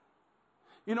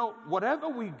it. You know, whatever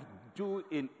we do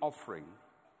in offering,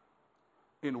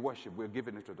 in worship, we're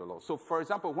giving it to the Lord. So, for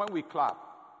example, when we clap,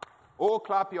 oh,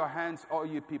 clap your hands, all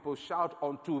you people, shout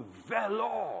unto the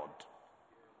Lord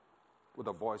with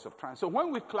a voice of triumph. So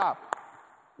when we clap,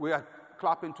 we are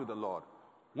clapping to the Lord.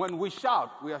 When we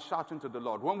shout, we are shouting to the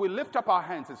Lord. When we lift up our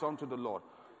hands, it's unto the Lord.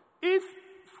 If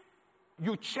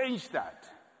you change that,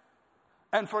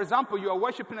 and for example, you are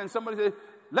worshiping and somebody says,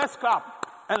 let's clap.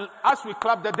 And as we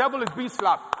clap, the devil is being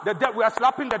slapped. We are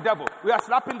slapping the devil. We are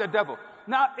slapping the devil.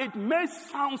 Now, it may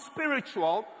sound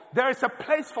spiritual. There is a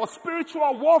place for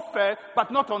spiritual warfare,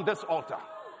 but not on this altar.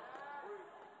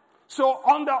 So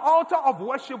on the altar of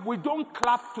worship, we don't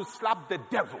clap to slap the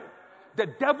devil. The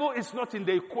devil is not in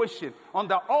the equation. On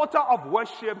the altar of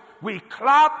worship, we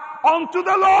clap unto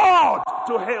the Lord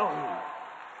to hail him.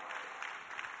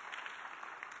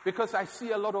 Because I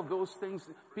see a lot of those things.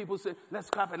 People say, let's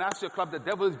clap, and as you clap, the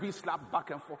devil is being slapped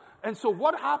back and forth. And so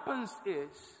what happens is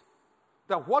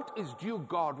that what is due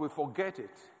God, we forget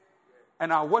it.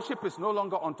 And our worship is no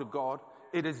longer unto God.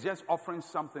 It is just offering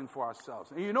something for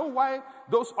ourselves. And you know why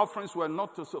those offerings were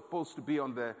not supposed to be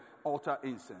on the altar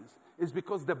incense? It's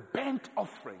because the burnt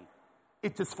offering,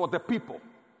 it is for the people.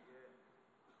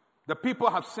 The people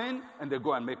have sinned and they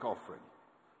go and make offering.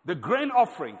 The grain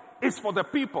offering is for the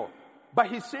people. But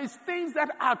he says things that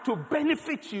are to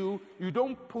benefit you, you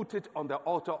don't put it on the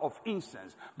altar of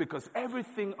incense. Because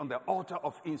everything on the altar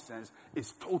of incense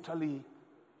is totally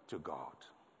to God.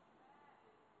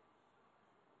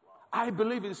 I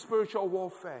believe in spiritual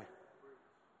warfare.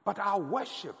 But our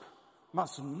worship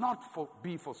must not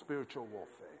be for spiritual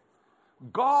warfare.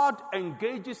 God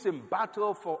engages in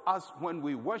battle for us when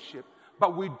we worship,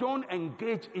 but we don't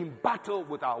engage in battle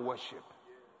with our worship.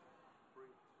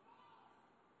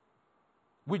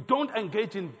 We don't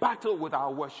engage in battle with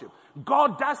our worship.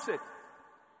 God does it.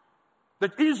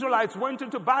 The Israelites went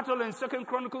into battle in 2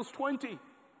 Chronicles 20.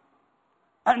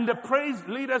 And the praise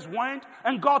leaders went,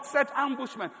 and God set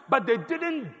ambushment. But they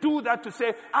didn't do that to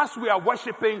say, as we are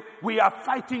worshiping, we are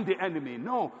fighting the enemy.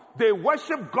 No, they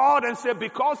worship God and say,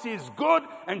 because he is good,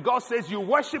 and God says, you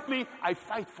worship me, I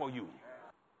fight for you.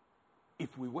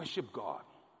 If we worship God,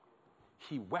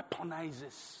 he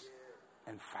weaponizes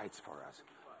and fights for us.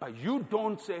 But you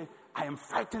don't say, I am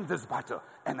fighting this battle,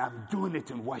 and I'm doing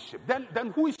it in worship. Then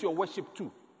who is your worship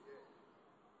to?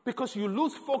 Because you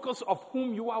lose focus of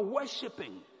whom you are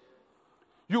worshiping.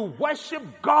 You worship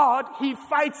God, he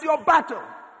fights your battle.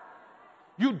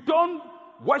 You don't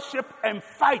worship and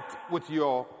fight with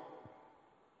your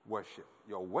worship.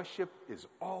 Your worship is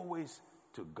always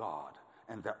to God.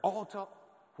 And the altar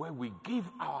where we give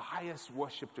our highest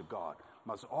worship to God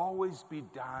must always be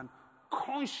done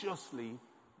consciously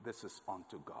this is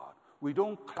unto God. We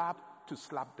don't clap to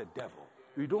slap the devil.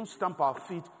 We don't stamp our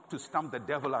feet to stamp the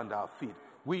devil under our feet.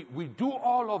 We do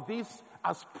all of this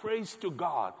as praise to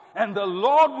God. And the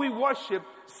Lord we worship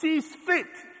sees fit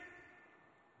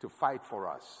to fight for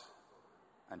us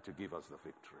and to give us the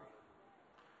victory.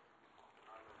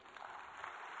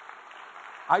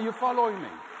 Are you following me?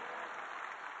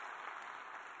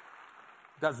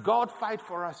 Does God fight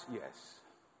for us? Yes.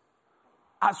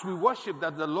 As we worship,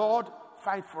 does the Lord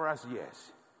fight for us?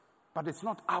 Yes. But it's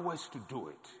not ours to do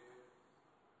it.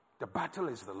 The battle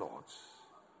is the Lord's.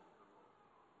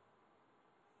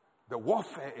 The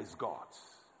warfare is God's.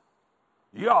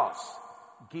 Yours.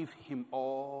 Give him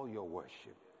all your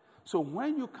worship. So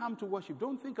when you come to worship,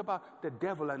 don't think about the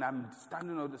devil and I'm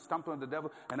standing on the stamping on the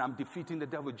devil and I'm defeating the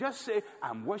devil. Just say,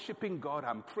 I'm worshiping God,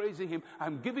 I'm praising him,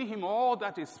 I'm giving him all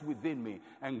that is within me.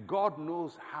 And God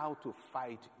knows how to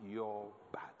fight your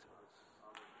battles.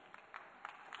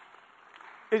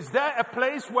 Is there a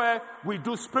place where we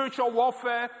do spiritual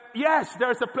warfare? Yes,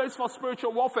 there's a place for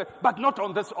spiritual warfare, but not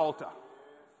on this altar.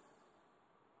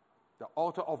 The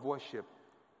altar of worship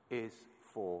is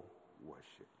for worship.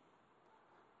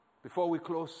 Before we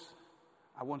close,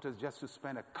 I want us just to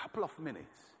spend a couple of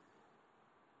minutes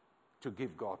to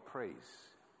give God praise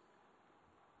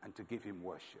and to give him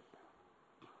worship.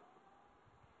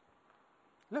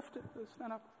 Lift it,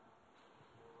 stand up.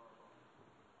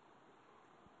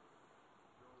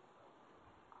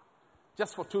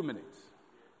 Just for 2 minutes.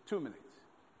 2 minutes.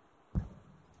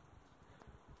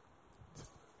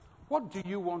 What do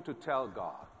you want to tell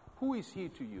God? Who is he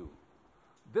to you?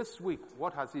 This week,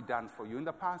 what has he done for you? In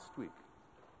the past week,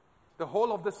 the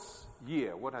whole of this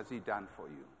year, what has he done for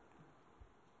you?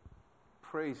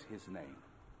 Praise his name.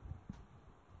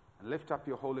 And lift up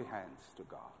your holy hands to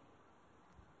God.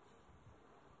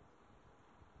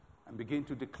 And begin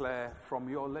to declare from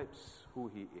your lips who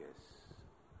he is.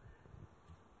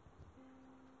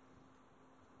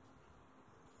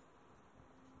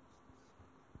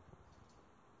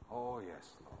 Oh, yes,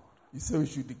 Lord. He said we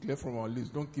should declare from our lips.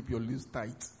 Don't keep your lips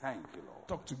tight. Thank you, Lord.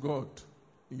 Talk to God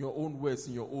in your own words,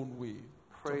 in your own way.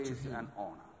 Praise and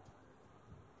honor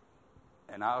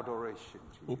and adoration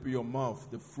to you. Open your mouth.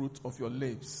 The fruit of your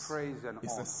lips Praise and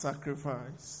is honor a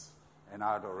sacrifice. and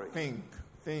adoration.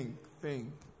 Think.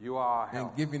 You are our help.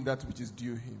 And give him that which is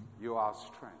due him. You are our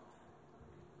strength.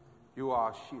 You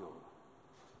are our shield.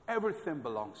 Everything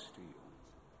belongs to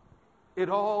you. It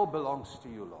all belongs to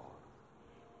you, Lord.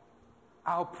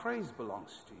 Our praise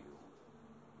belongs to you.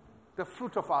 The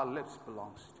fruit of our lips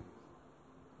belongs to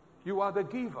you. You are the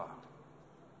giver.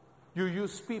 You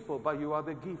use people, but you are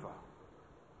the giver.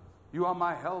 You are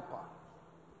my helper.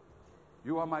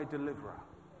 You are my deliverer.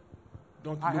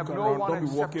 Don't I look have no around. one Don't be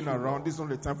except walking you, around. Lord. This is not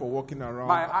the time for walking around.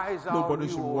 My eyes are Nobody on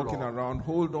should you, be O walking Lord. around.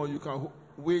 Hold on. You can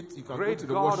wait. You can Great go to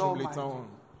the God washroom Almighty. later on.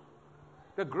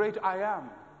 The great I am.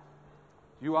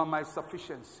 You are my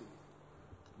sufficiency.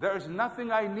 There is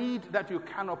nothing I need that you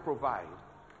cannot provide.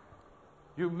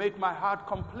 You make my heart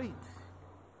complete.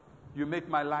 You make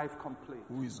my life complete.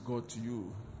 Who is God to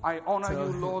you? I honor Tell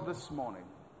you, him. Lord, this morning.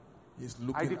 He's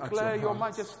looking I at declare your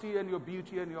heart. majesty and your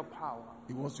beauty and your power.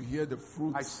 He wants to hear the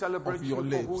fruit I celebrate of you your for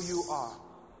lips. who you are,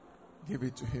 Give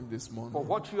it to him this morning. for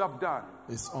what you have done,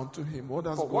 It's unto him. What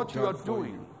has for God what you are done for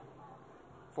doing, you?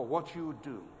 for what you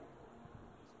do.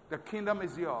 The kingdom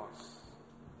is yours.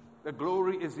 The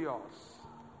glory is yours.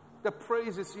 The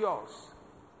praise is yours.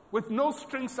 With no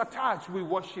strings attached, we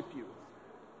worship you.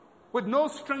 With no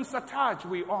strings attached,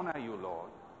 we honor you, Lord.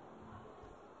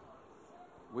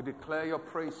 We declare your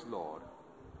praise, Lord.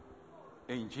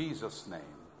 In Jesus' name,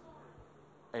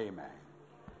 amen.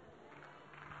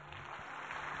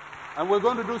 And we're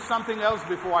going to do something else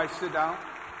before I sit down.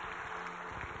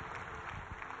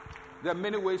 There are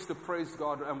many ways to praise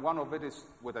God, and one of it is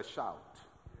with a shout.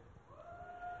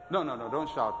 No, don't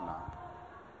shout now.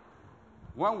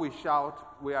 When we shout,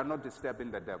 we are not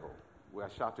disturbing the devil. We are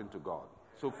shouting to God.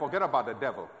 So forget about the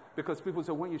devil. Because people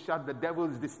say, when you shout, the devil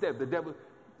is disturbed. The devil,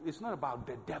 it's not about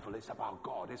the devil, it's about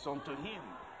God. It's unto him.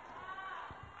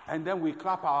 And then we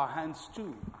clap our hands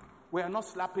too. We are not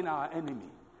slapping our enemy.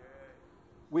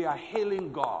 We are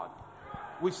hailing God.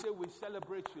 We say, we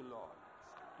celebrate you, Lord.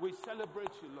 We celebrate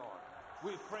you, Lord.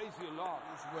 We praise you, Lord.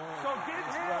 So give him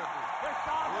the shout. It's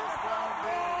all to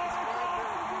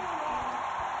you, Lord.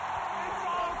 It's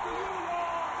all to you,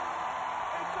 Lord.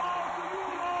 It's all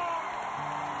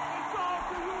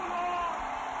to you, Lord.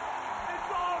 It's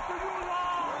all to you,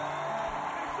 Lord.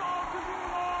 It's all to you,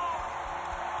 Lord.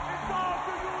 It's all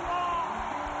to you, Lord.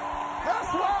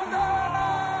 That's wonder.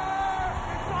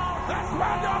 That's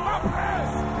wonder of our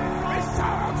praise. We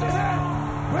shout unto him.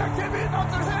 We're giving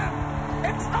unto him.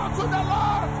 It's unto the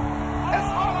Lord.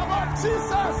 It's all about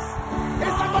Jesus.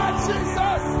 It's about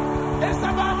Jesus. It's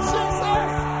about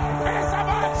Jesus. It's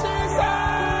about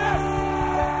Jesus.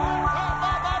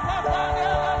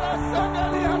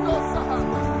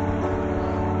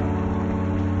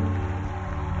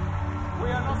 We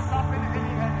are not stopping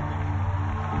any enemy.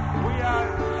 We are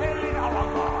hailing our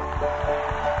God.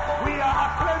 We are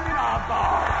acclaiming our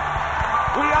God.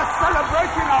 We are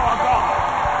celebrating our God.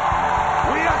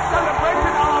 We are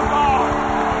celebrating our God.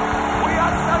 We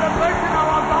are celebrating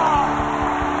our God.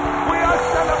 We are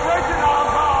celebrating our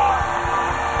God.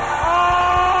 Oh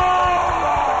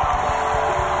Lord.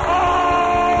 Oh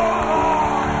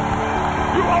Lord.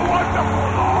 You are wonderful,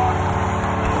 Lord.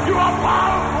 You are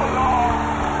powerful, Lord.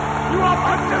 You are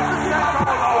magnificent,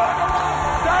 oh Lord.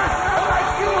 There is none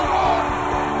like you, Lord.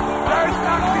 There is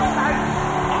none beside you.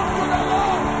 Unto the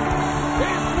Lord.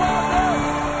 He's worthy.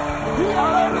 He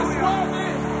alone is worthy.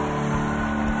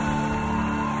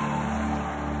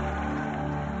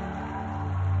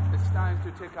 It's time to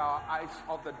take our eyes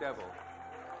off the devil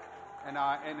and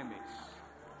our enemies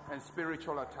and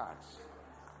spiritual attacks.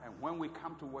 And when we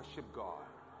come to worship God,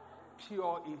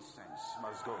 pure incense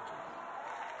must go to him.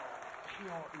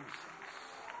 Pure incense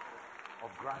of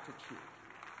gratitude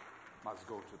must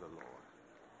go to the Lord.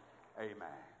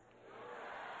 Amen.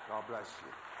 God bless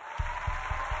you.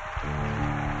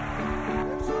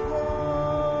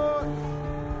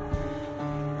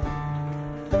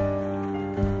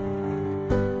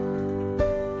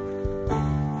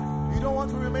 You don't want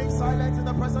to remain silent in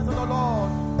the presence of the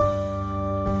Lord.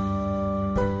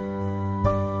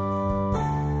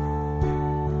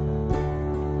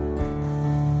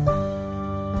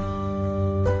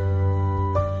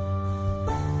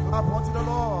 Clap unto the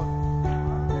Lord.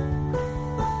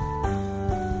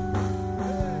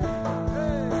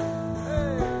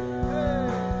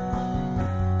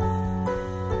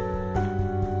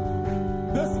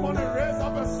 This morning, raise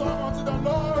up a song unto the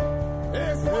Lord.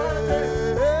 It's worthy.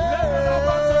 Lift it up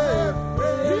unto him.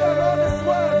 He alone is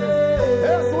worthy.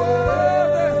 It's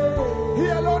worthy. He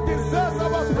alone deserves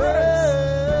our praise.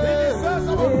 He deserves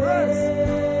our praise.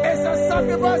 It's a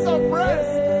sacrifice of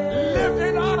praise. Lift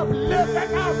it up. Lift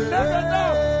it up. Lift it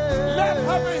up. Let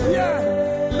heaven hear.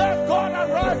 Let God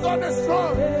arise on his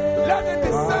throne. Let it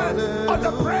descend on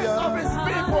the praise of his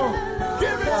people.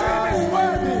 Give it to him. It's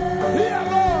worthy. He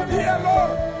alone. He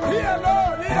alone. He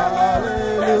alone. He alone.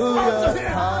 It's unto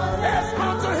him. It's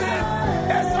unto him.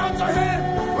 It's unto him.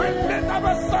 We lift up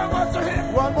a song unto him.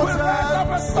 We raise up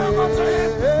a song unto him.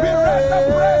 We raise up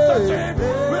praise unto him.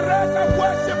 We raise up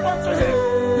worship unto him.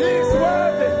 He is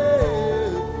worthy.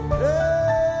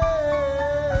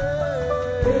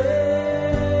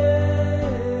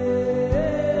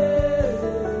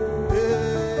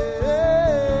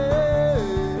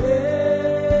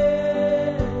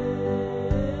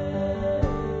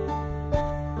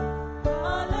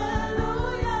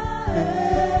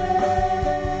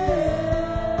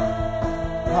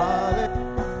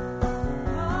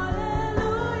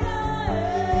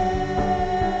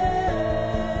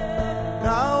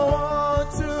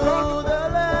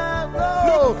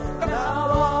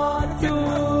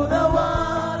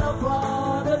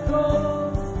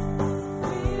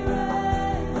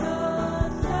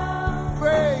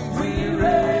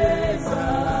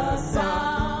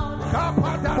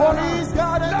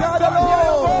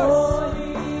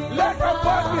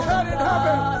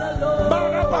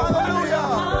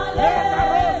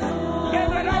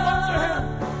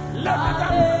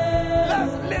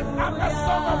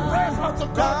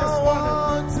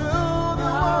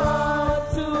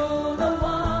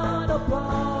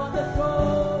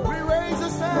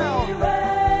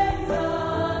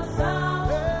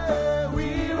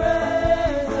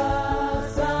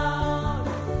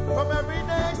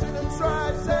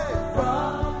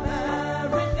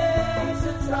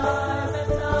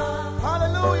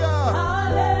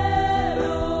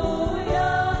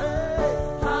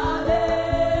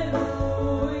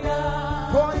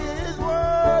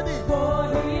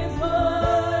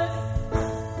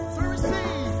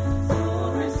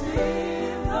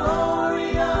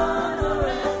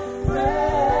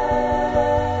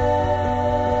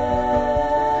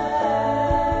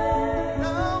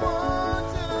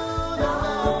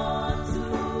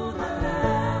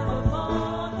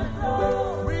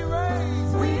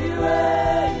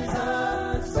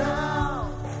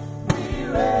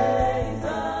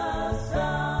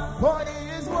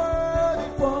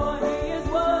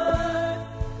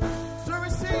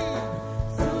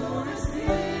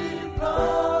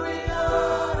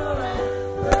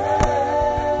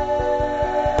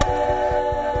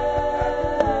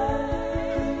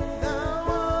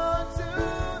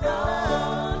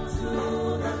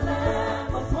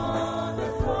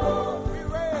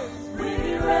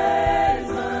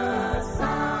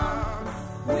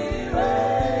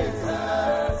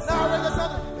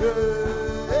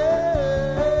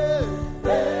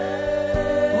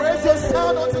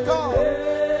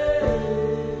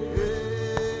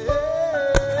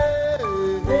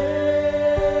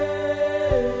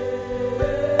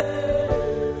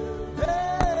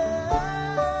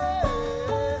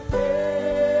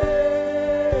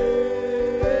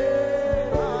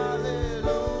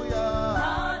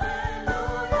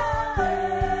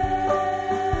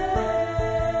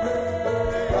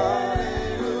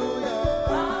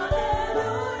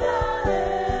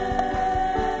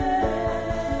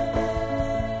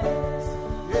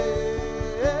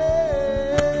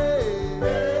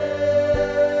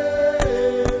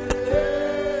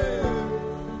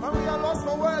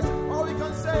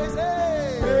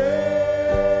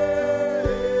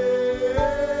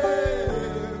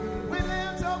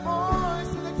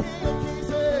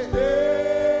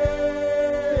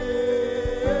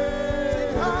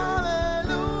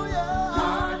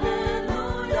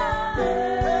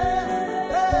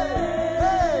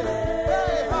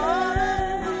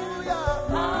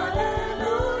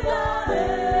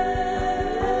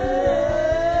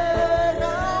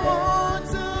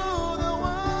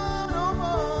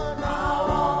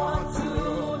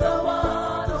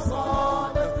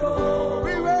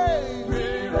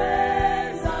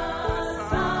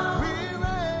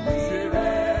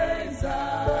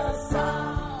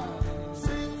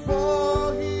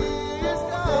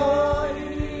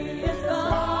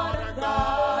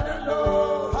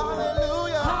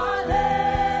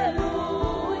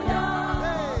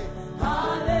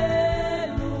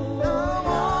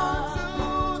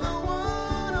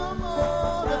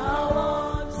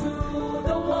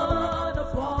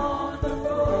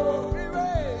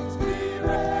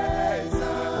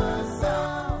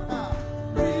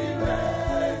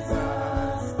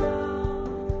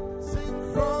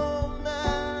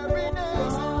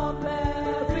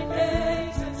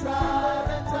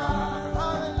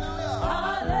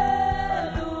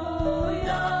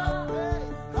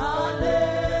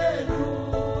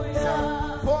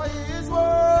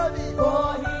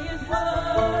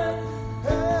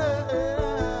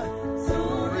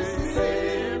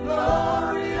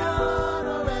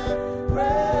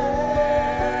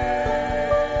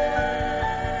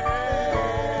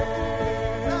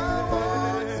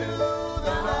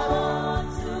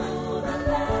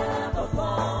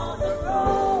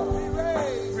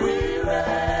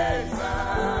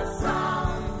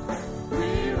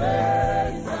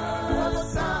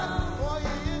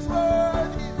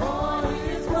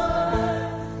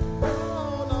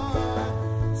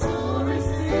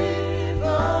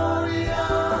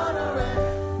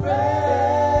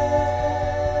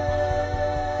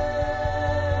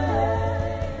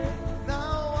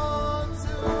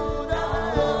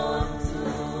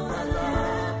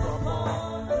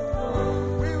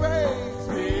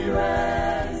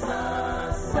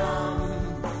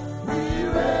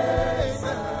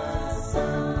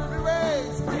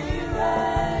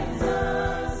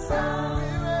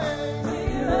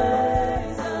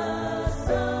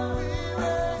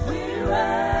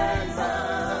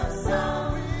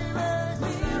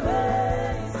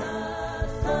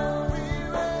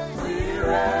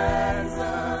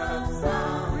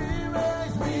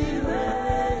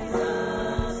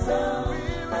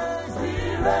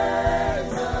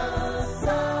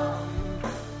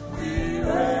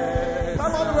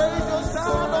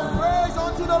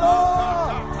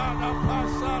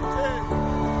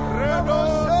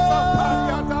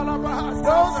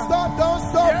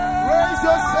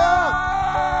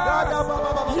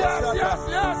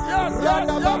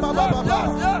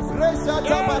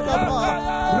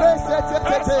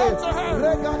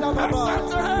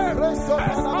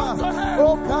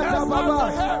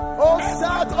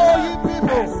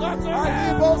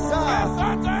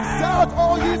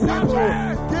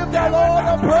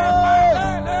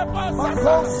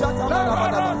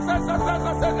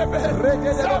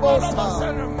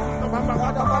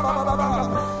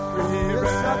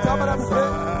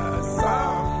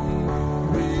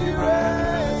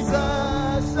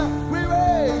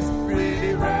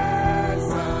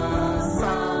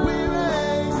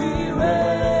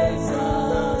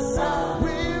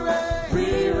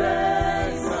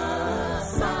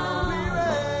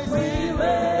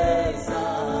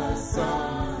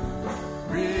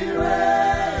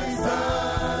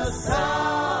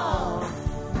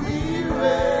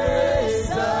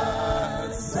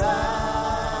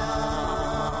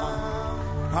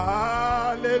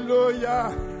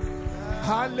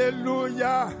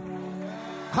 Hallelujah.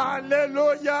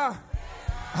 Hallelujah.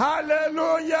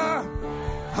 Hallelujah.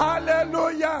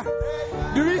 Hallelujah.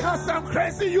 Do we have some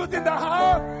crazy youth in the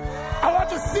house? I want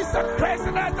to see some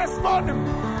craziness this morning.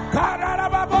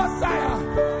 Kararababosaya.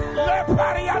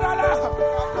 Lepariadala.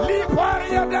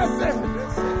 Lipariadala.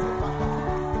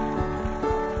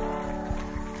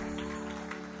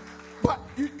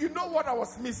 I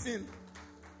was missing?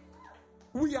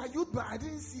 We are youth, but I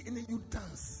didn't see any youth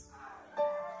dance.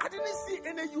 I didn't see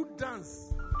any youth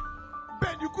dance.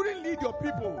 Ben, you couldn't lead your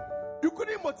people. You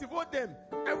couldn't motivate them.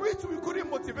 And we too, we couldn't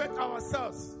motivate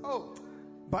ourselves. Oh,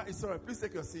 but it's all right. Please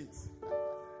take your seats.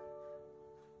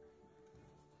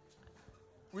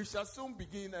 We shall soon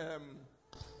begin.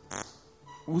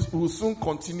 We'll soon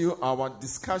continue our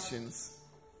discussions.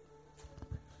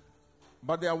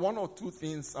 But there are one or two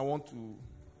things I want to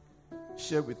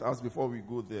share with us before we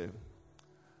go there.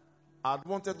 I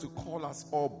wanted to call us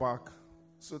all back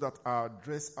so that I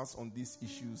address us on these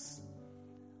issues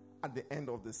at the end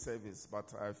of the service.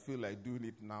 But I feel like doing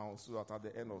it now so that at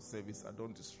the end of service I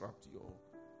don't disrupt your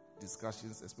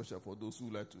discussions, especially for those who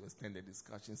like to extend the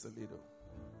discussions a little.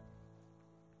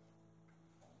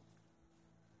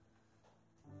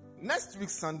 Next week,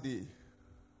 Sunday.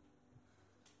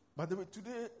 By the way,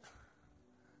 today,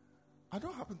 I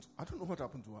don't know what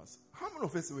happened to us. How many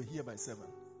of us were here by 7?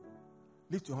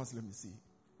 Lift your hands, let me see.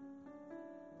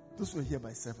 Those who were here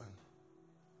by 7.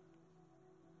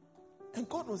 And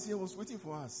God was here, was waiting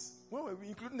for us. Where were we?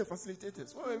 Including the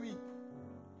facilitators. Where were we?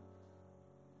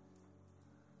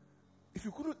 If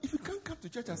you can't come to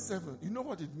church at 7, you know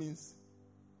what it means?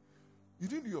 You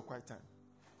didn't do your quiet time.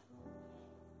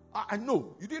 I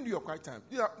know, you didn't do your quiet time.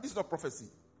 This is not prophecy.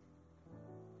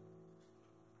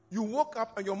 You woke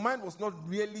up and your mind was not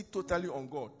really totally on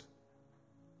God.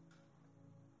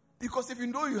 Because if you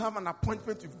know you have an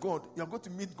appointment with God, you're going to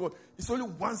meet God. It's only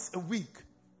once a week.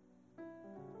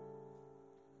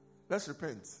 Let's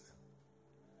repent.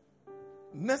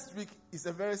 Next week is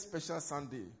a very special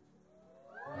Sunday.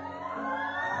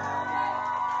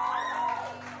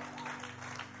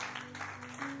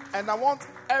 And I want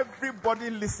everybody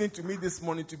listening to me this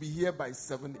morning to be here by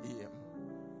 7 a.m.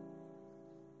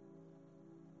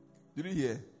 Did you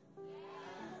hear?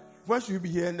 When should we be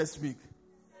here next week?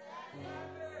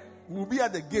 We'll be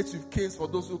at the gates with canes for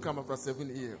those who come after 7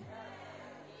 a.m.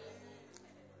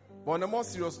 But on a more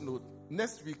serious note,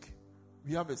 next week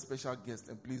we have a special guest,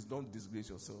 and please don't disgrace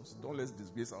yourselves. Don't let's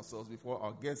disgrace ourselves before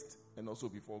our guest and also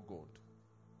before God.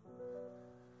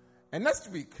 And next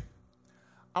week,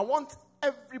 I want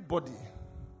everybody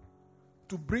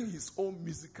to bring his own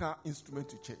musical instrument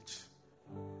to church.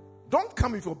 Don't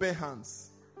come with your bare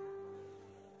hands.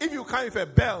 If you come with a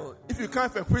bell, if you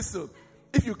come with a whistle,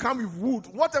 if you come with wood,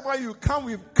 whatever you come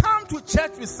with, come to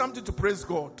church with something to praise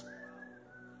God.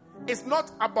 It's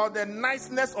not about the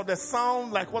niceness or the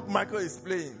sound like what Michael is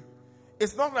playing.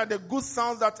 It's not like the good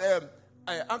sounds that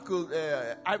Uncle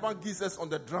Ivan gives us on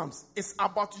the drums. It's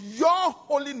about your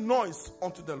holy noise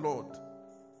unto the Lord.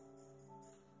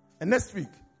 And next week,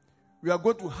 we are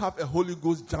going to have a Holy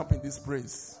Ghost jump in this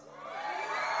praise.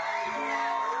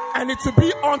 And it will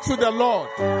be unto the Lord.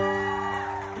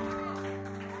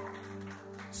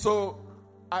 So,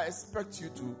 I expect you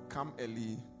to come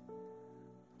early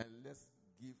and let's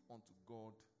give unto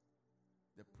God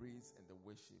the praise and the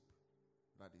worship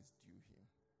that is due him.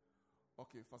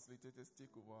 Okay, facilitators,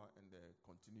 take over and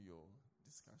continue your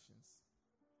discussions.